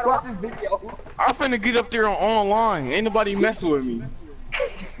 I'm finna get up there on online. Ain't nobody messing with me.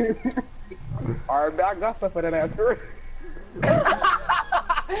 Alright, I got stuff for that after.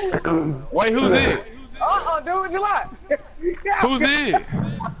 Wait, who's it? Dude, July. Who's it?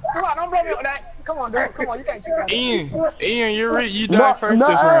 July, don't blow me on that. Come on, dude. Come on, you can't cheat that. Ian, you're right. You died first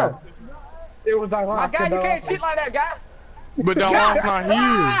this round. It was like, my guy, you can't cheat like that, guy. But Dalon's not here.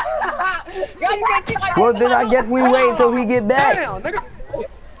 Yeah, you can't cheat like that. Well, then I guess we wait until he get back. Damn, nigga.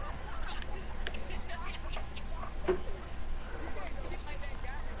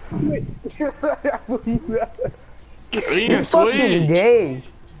 Ian, Fucking switch. gay.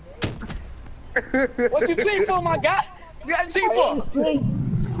 What you cheat for, my guy? You got to cheat for?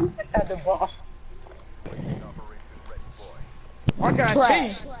 at the ball. I got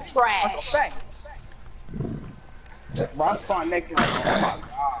Trash. cheat. Trash. Bro, spawn next to me. Oh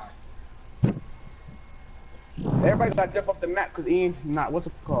my god. Everybody gotta jump off the map because Ian not, what's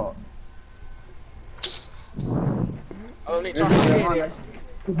it called? Oh, they talking to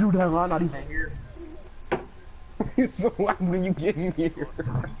This dude that run not even here. So when you get in here?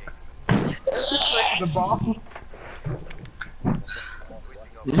 The ball.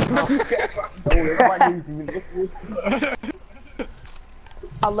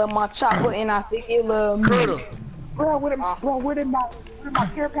 I love my chocolate and I think it love me. Bro, where did my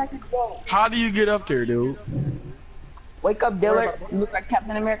care package go? How do you get up there, dude? Wake up, Dillard. You look like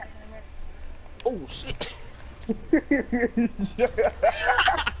Captain America. Oh, shit. You said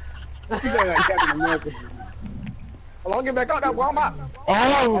like Captain America. Hold on, get back out that wall, I'm out.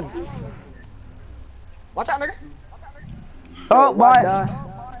 Oh! Watch out, nigga. Oh, What my. the?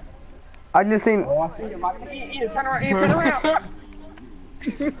 I just seen. Oh, I see him. Ian, turn around. Ian, turn around.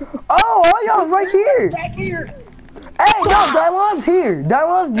 Oh, all y'all right here. Back here. Hey, no, Dylon's here.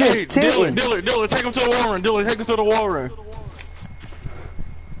 Dylon's just Hey, chilling. Dillard, take him to the wall run. Dillard, take him to the wall run.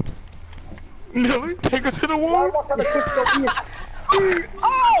 Dillard, take him to the wall run.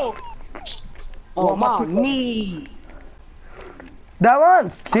 Oh! Oh, my knee.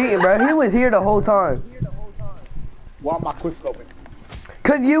 Dylon's cheating, bro. He was here the whole time. Why am I quick scoping?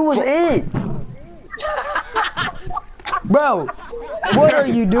 Cause you was in. Bro, what are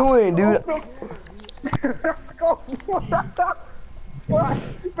you doing, dude? Let's go.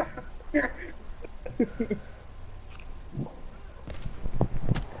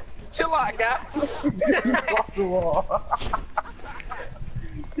 Chill out, guy.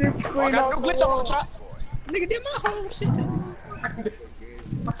 You I clean got up no glitch on the top. Nigga, did my whole shit.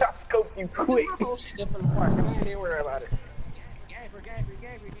 I scope you quick. My whole shit just in the park. I ain't even worry about it.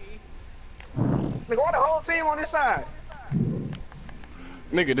 Nigga, why the whole team on this side?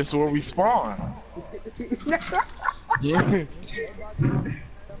 Nigga, this is where we spawn. Yeah.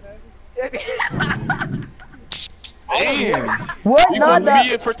 Damn. What? You Not supposed to be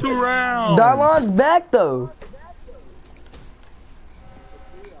that. in for 2 rounds. Dylon's back though.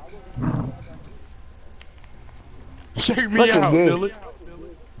 Check me Fucking out, gay. Dillard.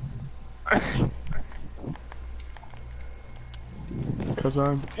 Cause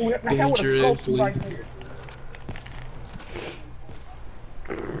I'm dangerously.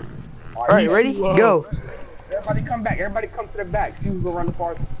 Alright, ready? Go. Everybody come back. Everybody come to the back. See who's gonna run the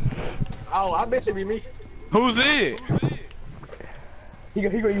farthest. Oh, I bet you be me. Who's it? He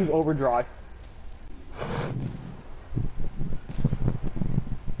gonna use overdrive.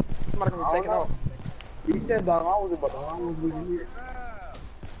 Somebody gonna take it off. He said that I was about the wrong one here.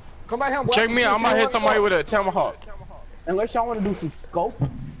 Come back here, boy. Check me out. I'm gonna hit somebody with a tomahawk. Unless y'all want to do some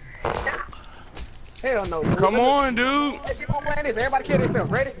scopes. Hell no. Come on, dude. Hey, keep on playing this. Everybody kill themselves.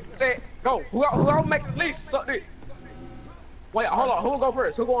 Ready? Set. Go. Whoever make the least, suck this. Wait, hold on. Who will go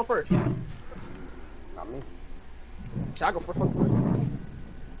first? Who going first? Not me. Should I go first?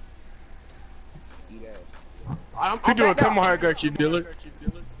 I'm You doing back out. tomahawk at you, Dillard?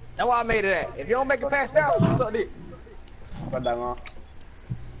 That's why I made it at. If you don't make it past that, you suck this. Not that long.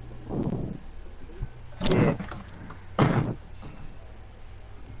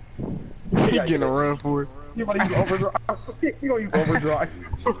 He getting a run for it. You gonna use overdrive. You gonna use overdrive.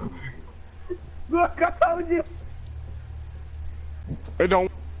 Look, I told you. It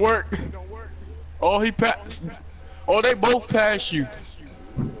don't work. Oh, he passed. Oh, they both passed you.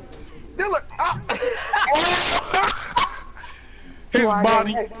 Dillard, His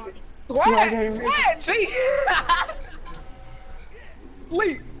body. Swag, G.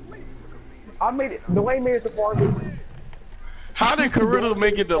 Sleep. I made it. Dwayne made it the farthest. How did Carrillo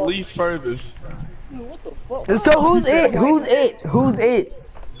make it the least furthest? What the fuck? So who's it? Who's it? Who's it?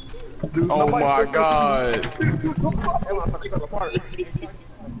 Oh my god.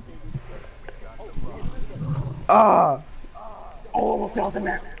 Ah. Oh, almost fell to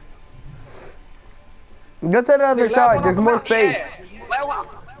that. Go to the other side. There's more space.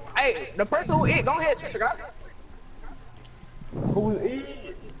 Hey, the person who eat, go ahead, sister guy. Who was it?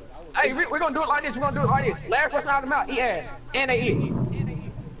 Hey, we're gonna do it like this. We're gonna do it like this. Last person out of the mouth, eat ass, and they eat.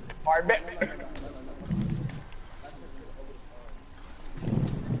 Alright, bet.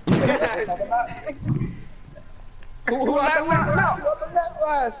 Who last one out of the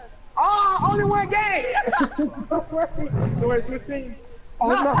mouth? Oh, only one game. Wait, switch teams. Oh,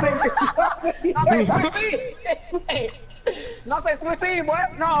 No. no, Not say 15, boy.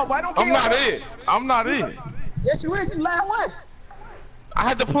 No, boy, don't I'm kill not me. it. I'm not it. Yes, you is. You last one. I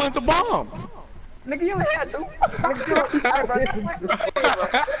had to plant the bomb. Nigga, you ain't had to.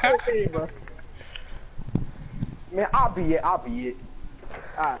 Nigga, bro. Man, I'll be it.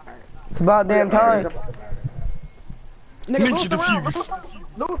 Alright. It's about damn time. Nigga, Ninja lose the round. defuse.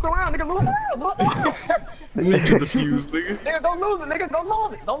 Lose the round, nigga. Lose the round. Ninja defuse, nigga. Nigga, don't lose it, nigga. Don't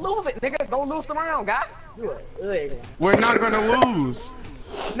lose it. Don't lose it, nigga. Don't lose the round, guy. We're not gonna lose.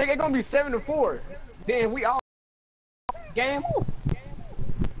 Nigga, it's gonna be 7-4. Then we all game over.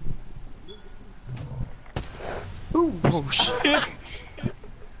 Ooh. Oh shit.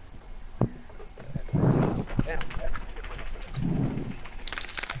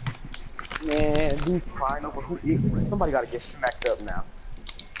 Man, dude's crying over who eat. Somebody gotta get smacked up now.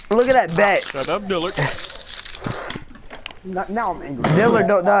 Look at that bat. Shut up, Dillard. Now I'm angry. Dillard,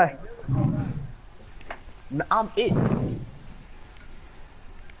 don't die. I'm it.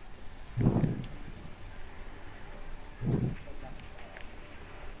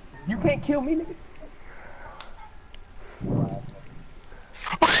 You can't kill me, nigga.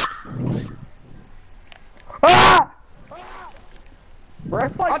 Bro,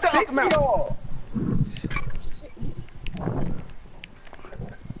 it's like 6 of y'all.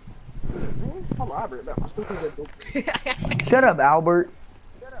 I'm Albert, man. I'm stupid. Shut up, Albert.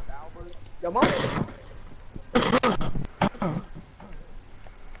 Yo, mom.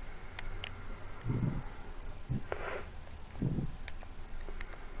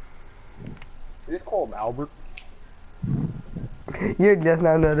 Just call him Albert. You're just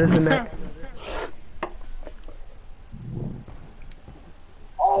not noticing that.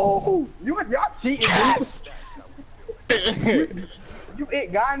 Oh, y'all cheating, yes. You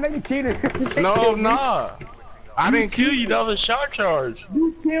it, guy, maybe cheated. No, nah. I didn't kill you. That was a shot charge.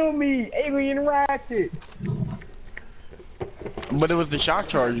 You killed me, Alien Ratchet. But it was the shot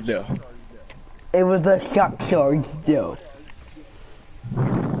charge though. It was a shock charge, though.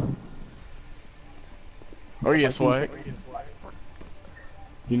 Oh yes, what?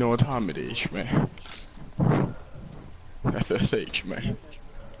 You know what time it is, man. That's SH, man.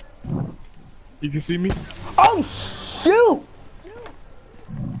 You can see me? Oh, shoot!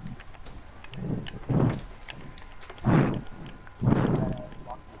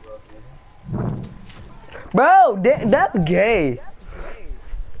 Bro, that's gay.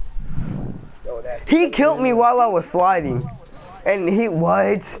 He killed me while I was sliding. And he,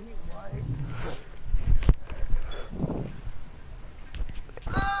 what?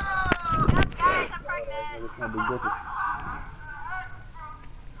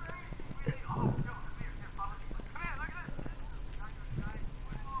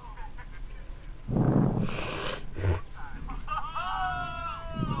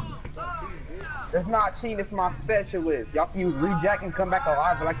 It's not cheating, it's my specialist. Y'all can use rejack and come back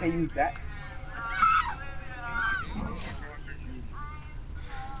alive, but I can't use that.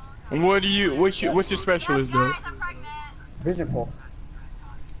 And what do you? What's your specialist though? Vision pulse.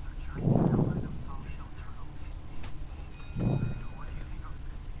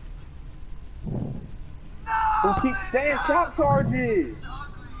 Who keeps saying shock charges?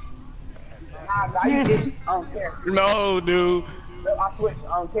 Nah, you did. I don't care. No, dude. I switched.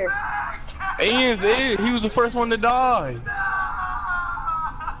 I don't care. Ian's it. He was the first one to die.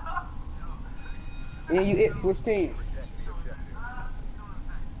 Yeah, you it. Switch teams.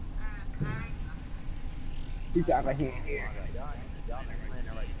 He's out like here.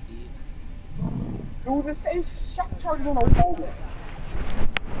 Dude, the same shock charges on the wall.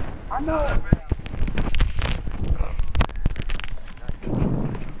 I know.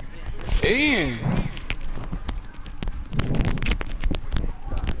 Ian.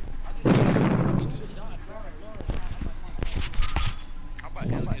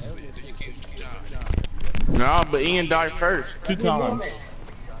 Nah, but Ian died first, 2 times.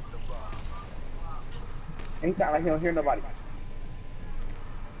 Ain't that like he don't hear nobody.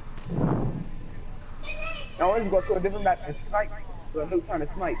 Now we're gonna go to a different map and snipe. So a new trying to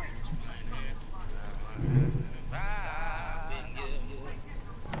snipe.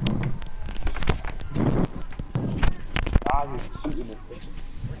 I was shooting this thing.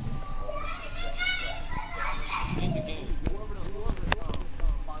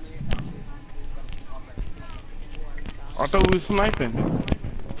 I thought we was sniping.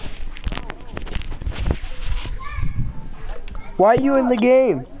 Why are you in the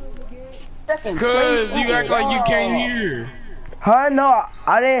game? Cause you act like you can't hear. Huh? No,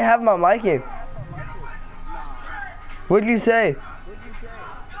 I didn't have my mic in. What'd you say?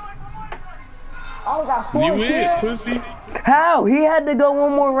 You it, pussy? How? He had to go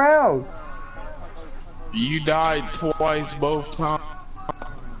one more round. You died twice, both times.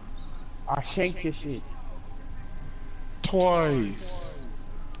 I shanked your shit. Twice.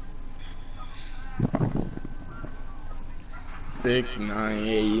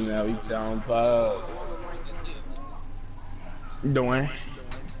 698, you know, we telling post. Doing?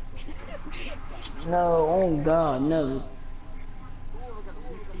 No, oh God, no.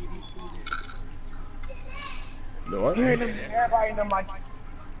 Doing? Everybody in the mic.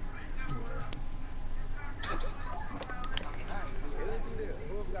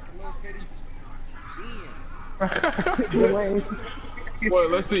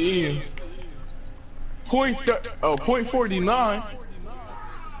 What? Let's see Ian's. Point 49.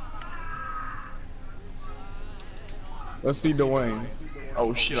 Let's see Dwayne's.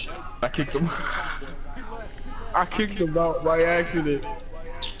 Oh shit! I kicked him. I kicked him out by accident.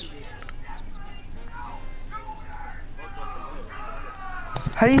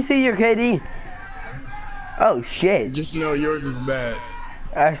 How do you see your KD? Oh shit. Just know yours is bad.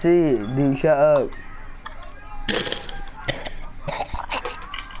 I see it, dude. Shut up.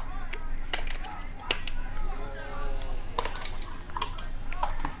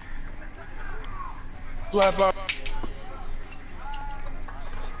 Slap up.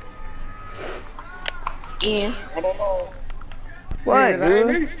 In. What,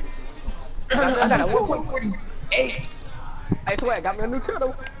 dude? I got a 1.48. Hey, Swag, got me a new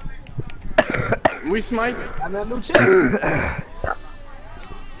channel. We sniping. Got me a new channel.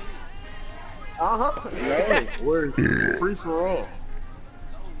 No, we're free for all.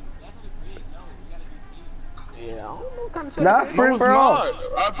 Yeah, I don't know what kind of channel. Not free for all.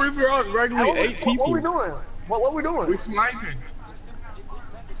 Free for all is regularly 8 people. What we doing? What we doing? We sniping.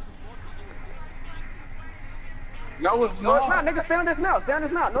 No, it's No, not. it's not, nigga. Stay on this now. Stay on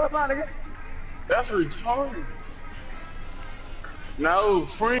this now. No, it's not, nigga. That's retarded. No,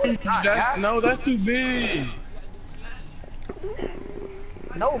 friend. That's too big.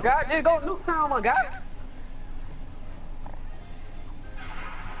 No, guy. Just go Nuketown, my guy.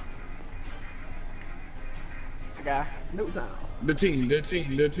 Guy. Nuketown. The team.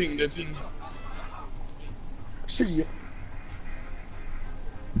 Shit.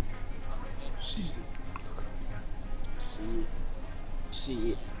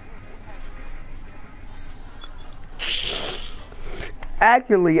 Shit.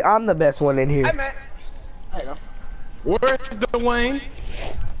 Actually, I'm the best one in here. Hey, man. There you go. Where's Dwayne?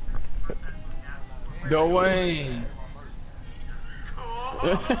 Dwayne.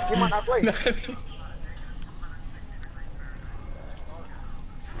 He might not play.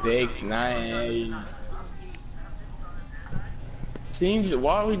 6, 9. Teams?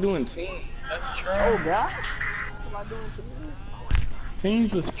 Why are we doing teams? That's trash. Oh, God. What am I doing to me?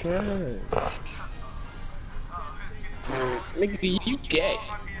 Teams is trash. Nigga, you gay.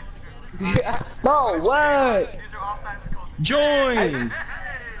 Bro, what? Join!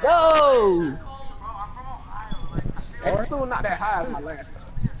 No! It's still not that high as my last.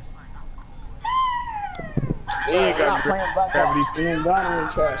 You ain't got playing gravity. and gun in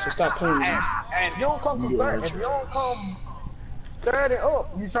trash, so stop playing. And if you don't come from third, if you don't come third and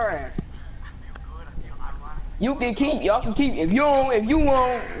up, you trash. You can keep, y'all can keep. If you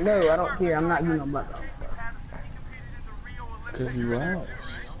won't, no, I don't care. I'm not using no butt. Cause he lost.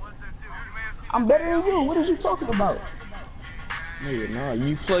 I'm better than you. What is you talking about? No, you're not.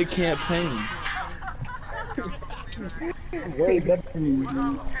 You play campaign. Way better than you.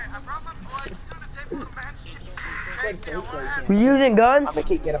 We using guns? I'm gonna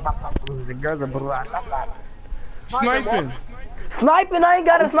keep getting the guns are blue. Sniping. Sniping, I ain't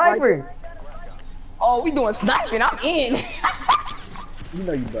got a sniper. Oh, we doing sniping. I'm in. You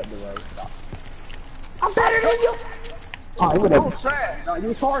know you butt the right. Stop. I'm better than you. Oh, you No trash. No, you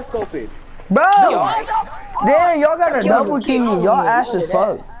was hard scoping. Bro! Damn, y'all gotta double team me. Y'all ass as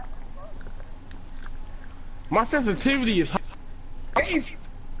fuck. My sensitivity is high. I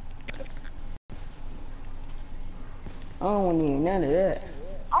don't want to hear none of that.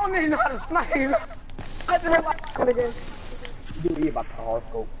 I don't even know how to snipe. I just realized that again. You do about the hard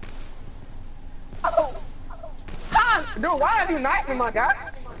scope. Oh. Dude, why are you knifing my guy?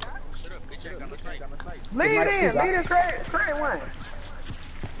 Shut up, bitch. I got my snipe. Lead in, trade one.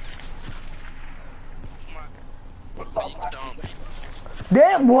 Why you dumb, bitch?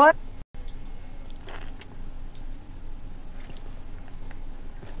 Damn, what?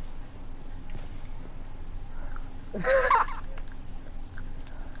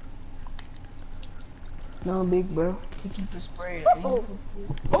 No, big bro. You keep the spread. Who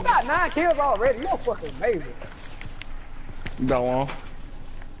got 9 kills already? You're fucking amazing. Go on.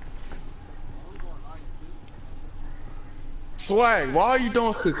 Swag, why are you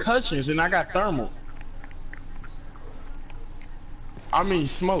doing concussions and I got thermal? I mean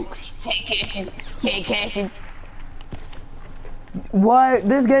smokes. Take cashing. What?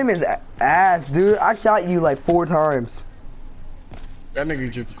 This game is ass, dude. I shot you like 4 times. That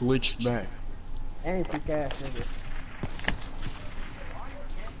nigga just glitched back. Ain't you cash, nigga.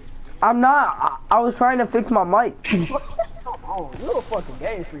 I'm not. I was trying to fix my mic. Come on, you're a fucking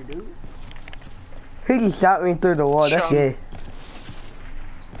game free, dude. He shot me through the wall. That's gay.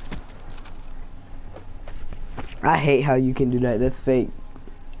 I hate how you can do that. That's fake.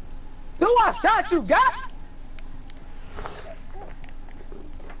 Dude, I shot you, guy.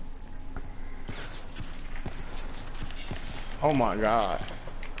 Oh my god.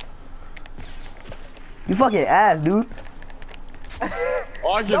 You fucking ass, dude.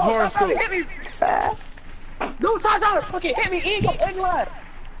 Oh, I just horoscope. Dude, stop trying to fucking hit me in your egg line.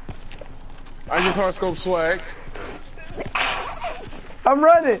 I just horoscope Swag. I'm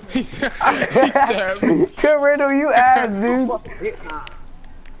running. He stabbed me. Corrado, you ass, dude.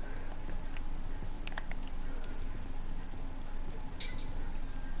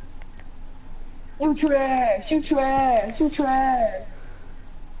 You trash. You trash. You trash.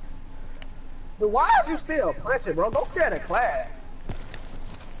 Dude, why are you still punching, bro? Go carry the class.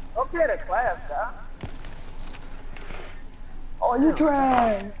 Go carry the class, guy. Oh, you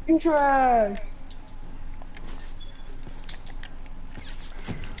trash. You trash.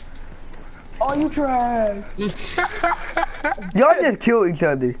 Oh, you trash. Y'all just kill each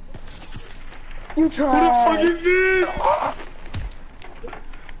other. You Who the trash. fuck is this?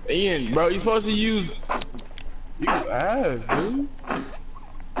 Ian, bro, you supposed to use ass, dude.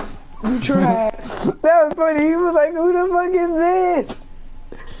 You trash. That was funny. He was like, who the fuck is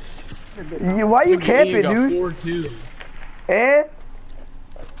this? Why you camping, Ian got dude? 4 kills. And?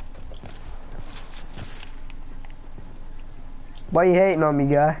 Why you hating on me,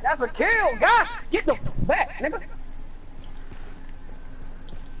 guy? That's a kill, guys. Get the back, nigga.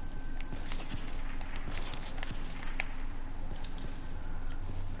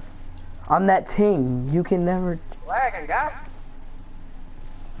 I'm that team. You can never. Lagging, guys.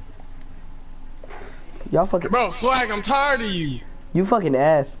 Y'all fucking. Bro, Swag, I'm tired of you. You fucking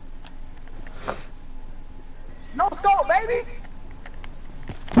ass. No scope, baby.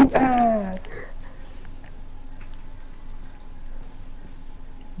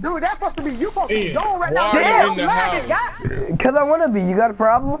 Dude, that's supposed to be you supposed to be Ian, going right now. why are you in Damn, the lagging, house? guys. Cause I wanna be. You got a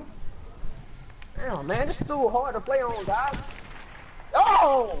problem? Damn, man, this is too hard to play on, guys.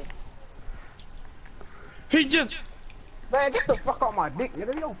 Oh! He just. Man, get the fuck off my dick,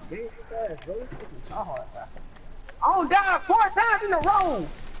 nigga. You bitch ass, bro. This is so hard, guys. I don't die 4 times in a row.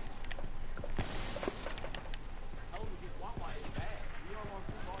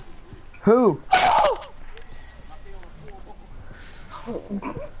 Who?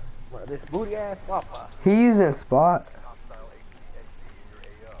 Bro, this booty ass papa. He using spot.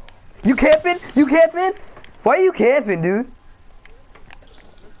 You camping? You camping? Why you camping, dude?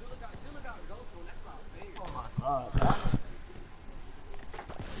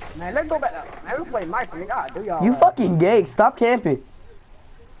 Man, let's go back there. Man, let's play Mike, nigga. I do y'all. You fucking gay. Stop camping.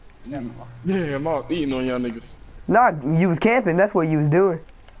 Damn, I'm eating on y'all niggas. Nah, you was camping. That's what you was doing.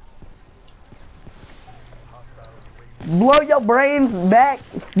 Blow your brains back.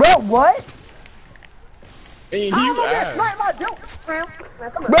 Bro, what? And you ass. Snipe my joke, man.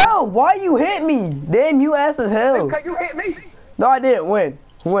 Man, come here. Bro, why you hit me? Damn, you ass as hell. Because you hit me. No, I didn't. When?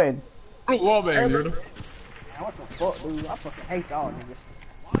 When? Wallbang, dude. Man, what the fuck, dude? I fucking hate y'all niggas.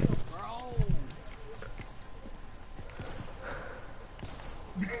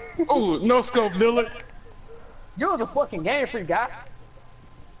 Oh, no scope, Dylan. You was a fucking game freak guy.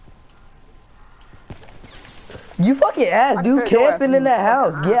 You fucking ass, dude. Camping in that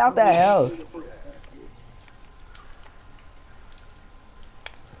house. Get out that house.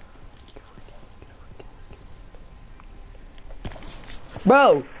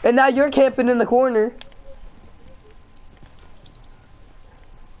 Bro, and now you're camping in the corner.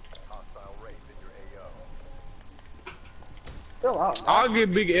 I'll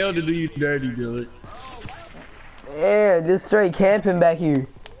get Big L to do you dirty, Dylan. Yeah, just straight camping back here.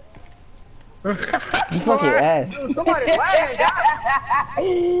 You fucking ass. Somebody lagging,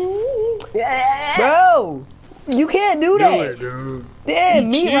 guy. Bro, you can't do Do that. it, dude. Yeah, You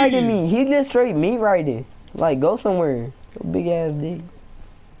meat riding cheating. me. He just straight meat riding. Like, go somewhere. Your big ass dick.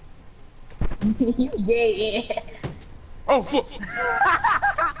 You gay. Oh, fuck.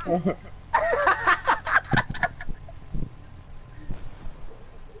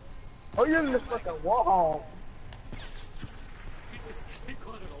 Oh, you're in the fucking wall.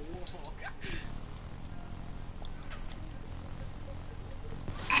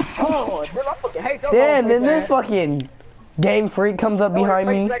 Oh, dude, I fucking hate your Damn, whole then this bitch fucking game freak comes up ass. behind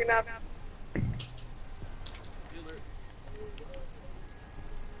Wait a me. second now.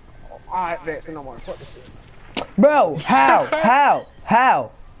 Alright, bet, so no more. Fuck this shit. Bro, how?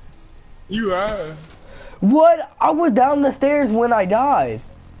 You are. What? I was down the stairs when I died.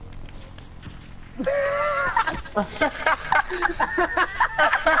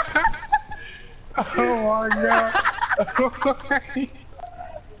 Oh my god.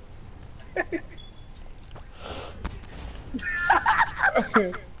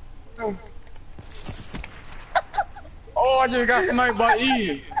 Oh, I just got sniped by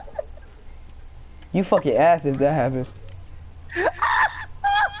Ian. You fucking ass if that happens.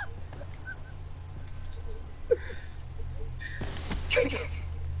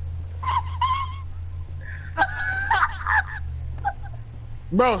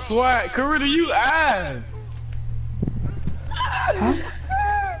 Bro, Swag, Karita, you ass.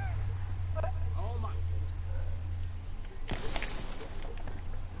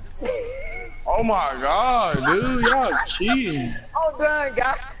 Oh my god, dude, y'all cheating. I'm done,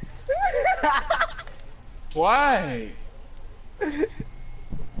 guys. Why?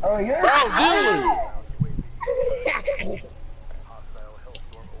 Oh, you're Bro,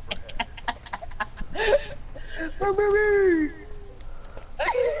 dude.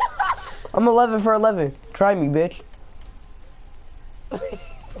 I'm 11 for 11. Try me, bitch.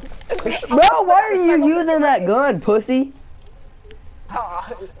 Bro, why are you using that gun, pussy?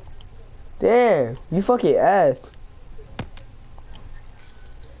 Damn, you fucking ass.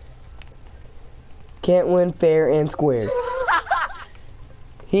 Can't win fair and square.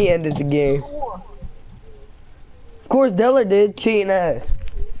 He ended the game. Of course, Diller did, cheating ass.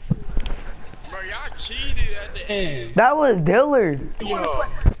 Bro, y'all cheated at the end. That was Dillard. Yo.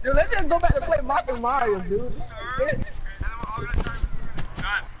 Dude, let's just go back to play Michael Myers, dude.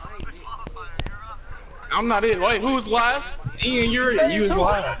 I'm not it. Wait, who's last? Ian, you was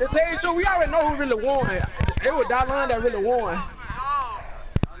last. To tell you the truth, we already know who really won. It was Dylan that really won.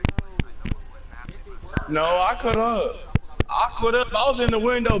 No, I could have. I was in the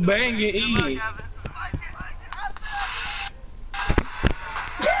window banging Ian.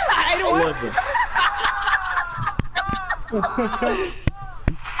 11.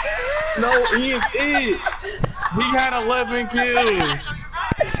 No, Ian's it. He had 11 kills.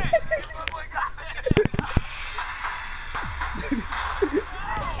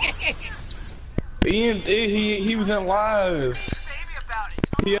 Ian's it. He was in live.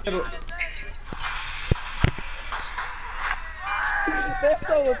 He had a... That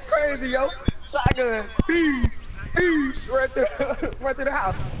song was crazy, yo. Shotgun. Right through the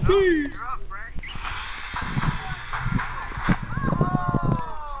house.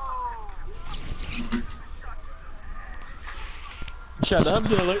 Shut up,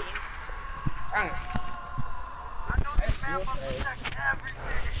 Dillard.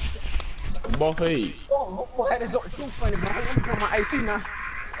 Both 8. Oh, boy, that is so funny, bro. I'm putting my AC now.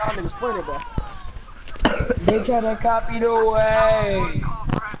 Y'all niggas funny, bro. They try to copy the way.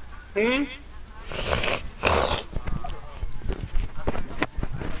 Hmm?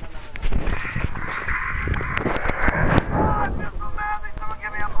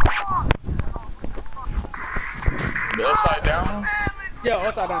 The upside down? Yo,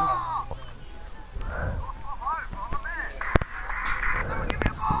 upside down.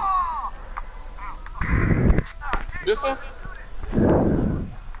 This one?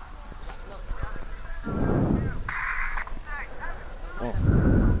 Oh.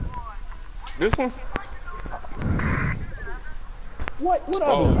 This one? What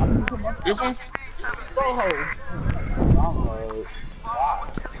Oh. This one? Stronghold.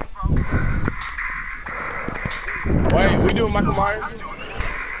 Wait, we doing Michael Myers?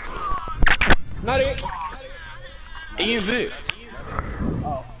 Not it. Ian's it.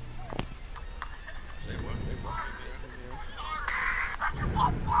 Oh.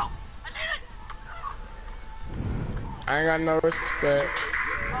 I ain't got no respect.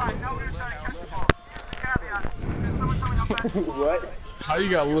 What? How you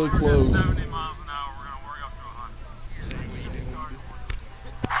got little clothes?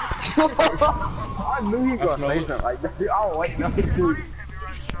 I knew he was gonna say something like that. Oh, wait, no, he too.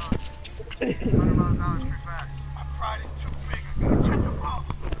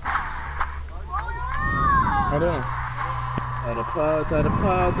 Hold on. To the pub, to the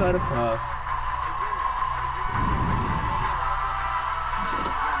pub, to the pub.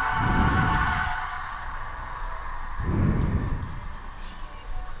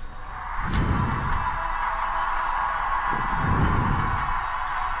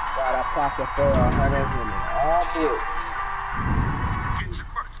 Got a pocket for 100 minutes. All good.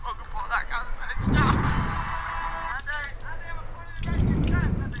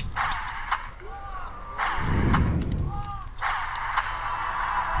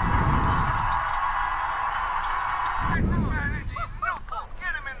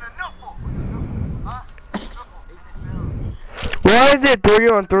 Why is it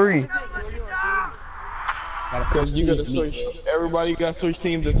 3-on-3? Because you gotta switch. Everybody got switch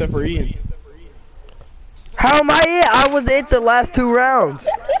teams except for Ian. How am I it? I was it the last 2 rounds.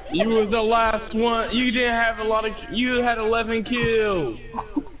 You was the last one. You didn't have a lot of. You had 11 kills.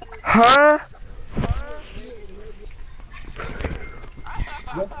 Huh?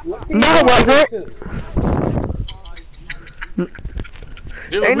 No, I wasn't.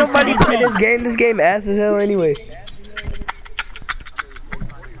 Ain't nobody play this game. This game ass as hell anyway.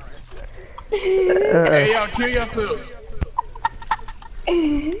 Hey, y'all, kill yourself.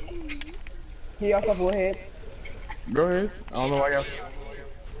 Kill yourself, go ahead. Go ahead. I don't know why y'all.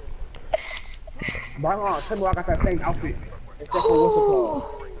 But I'm gonna tell me I got that same outfit. Except for what's it called?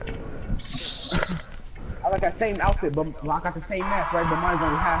 I got that same outfit, but I got the same mask, right? But mine's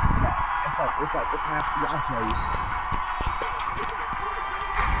only half that. It's half. Yeah, I'll show you.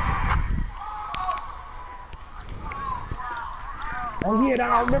 Oh yeah,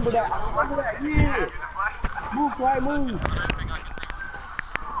 now I remember that. Yeah. Move, slide, move.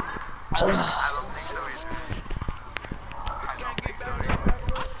 I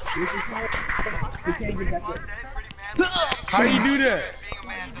How you do that?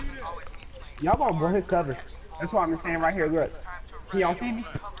 Y'all gonna blow his cover. That's why I'm saying right here. Look, can y'all see me?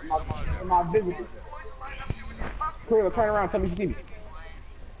 My visible. Cleo, turn around. Tell me if you see me.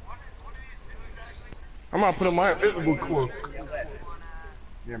 I'm gonna put on my invisible cloak.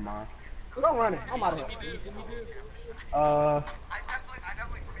 Never mind. Don't run it. I'm out of here.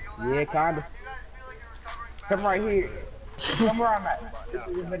 Yeah, kinda. Come right here. Come where I'm at. This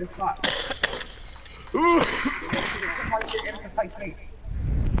is a better spot. Come right here, enter the tight space.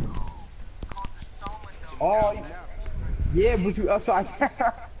 Oh, yeah, but you upside down.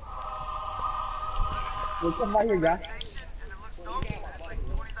 Well, come right here, guys.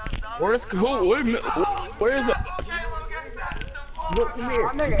 Where's who? Where is it? Look, come here.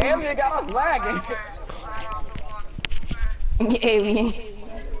 My nigga Alien got us lagging. Alien.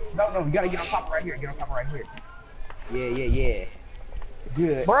 No, you gotta get on top right here. Get on top right here. Yeah.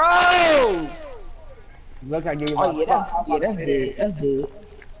 Good. Bro! Look, I gave you Oh, yeah, that's dead. That's dead.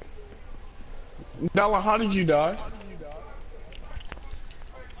 Dollar, how did you die?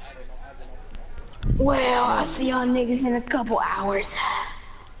 Well, I'll see y'all niggas in a couple hours.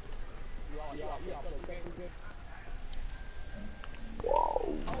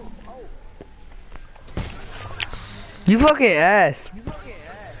 Whoa. You fucking ass.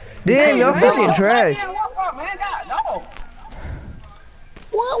 Damn, y'all fucking trash.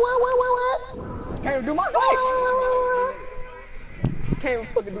 What? Can't even do my Can't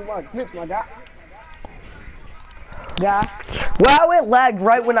even fucking do my glitch, my guy. Wow, it lagged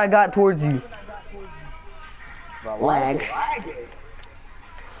right when I got towards you. Lags.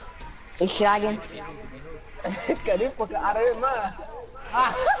 It's shagging. Got this fucker out of his mind.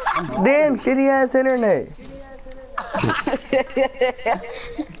 Damn, shitty ass internet.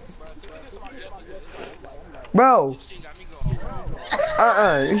 Bro. This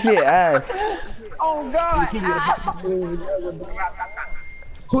shit ass. Oh God.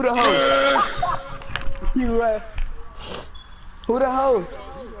 Who the host? Who the host?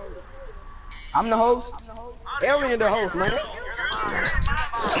 I'm the host. Alien the host, man.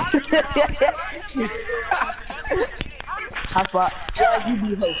 High spot. Yeah, you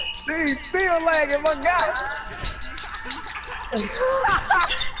be host. Dude, still lagging, my guy.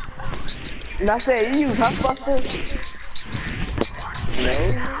 And I said, you use high spot too? No.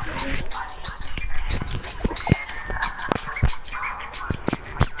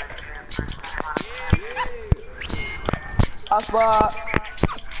 High spot.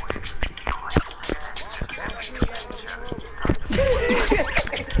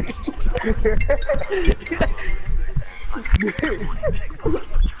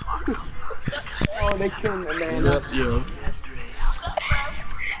 Oh, they killed me, man. Yep, yo.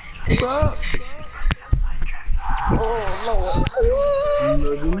 What's up? Oh,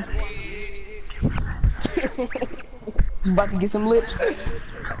 Lord. About to get some lips.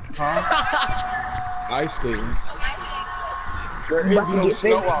 Ice skating. There is About to no get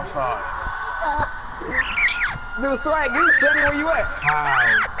snow face. outside. Dude, Swag, you steady where you at?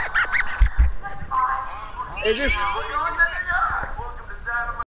 How? Is this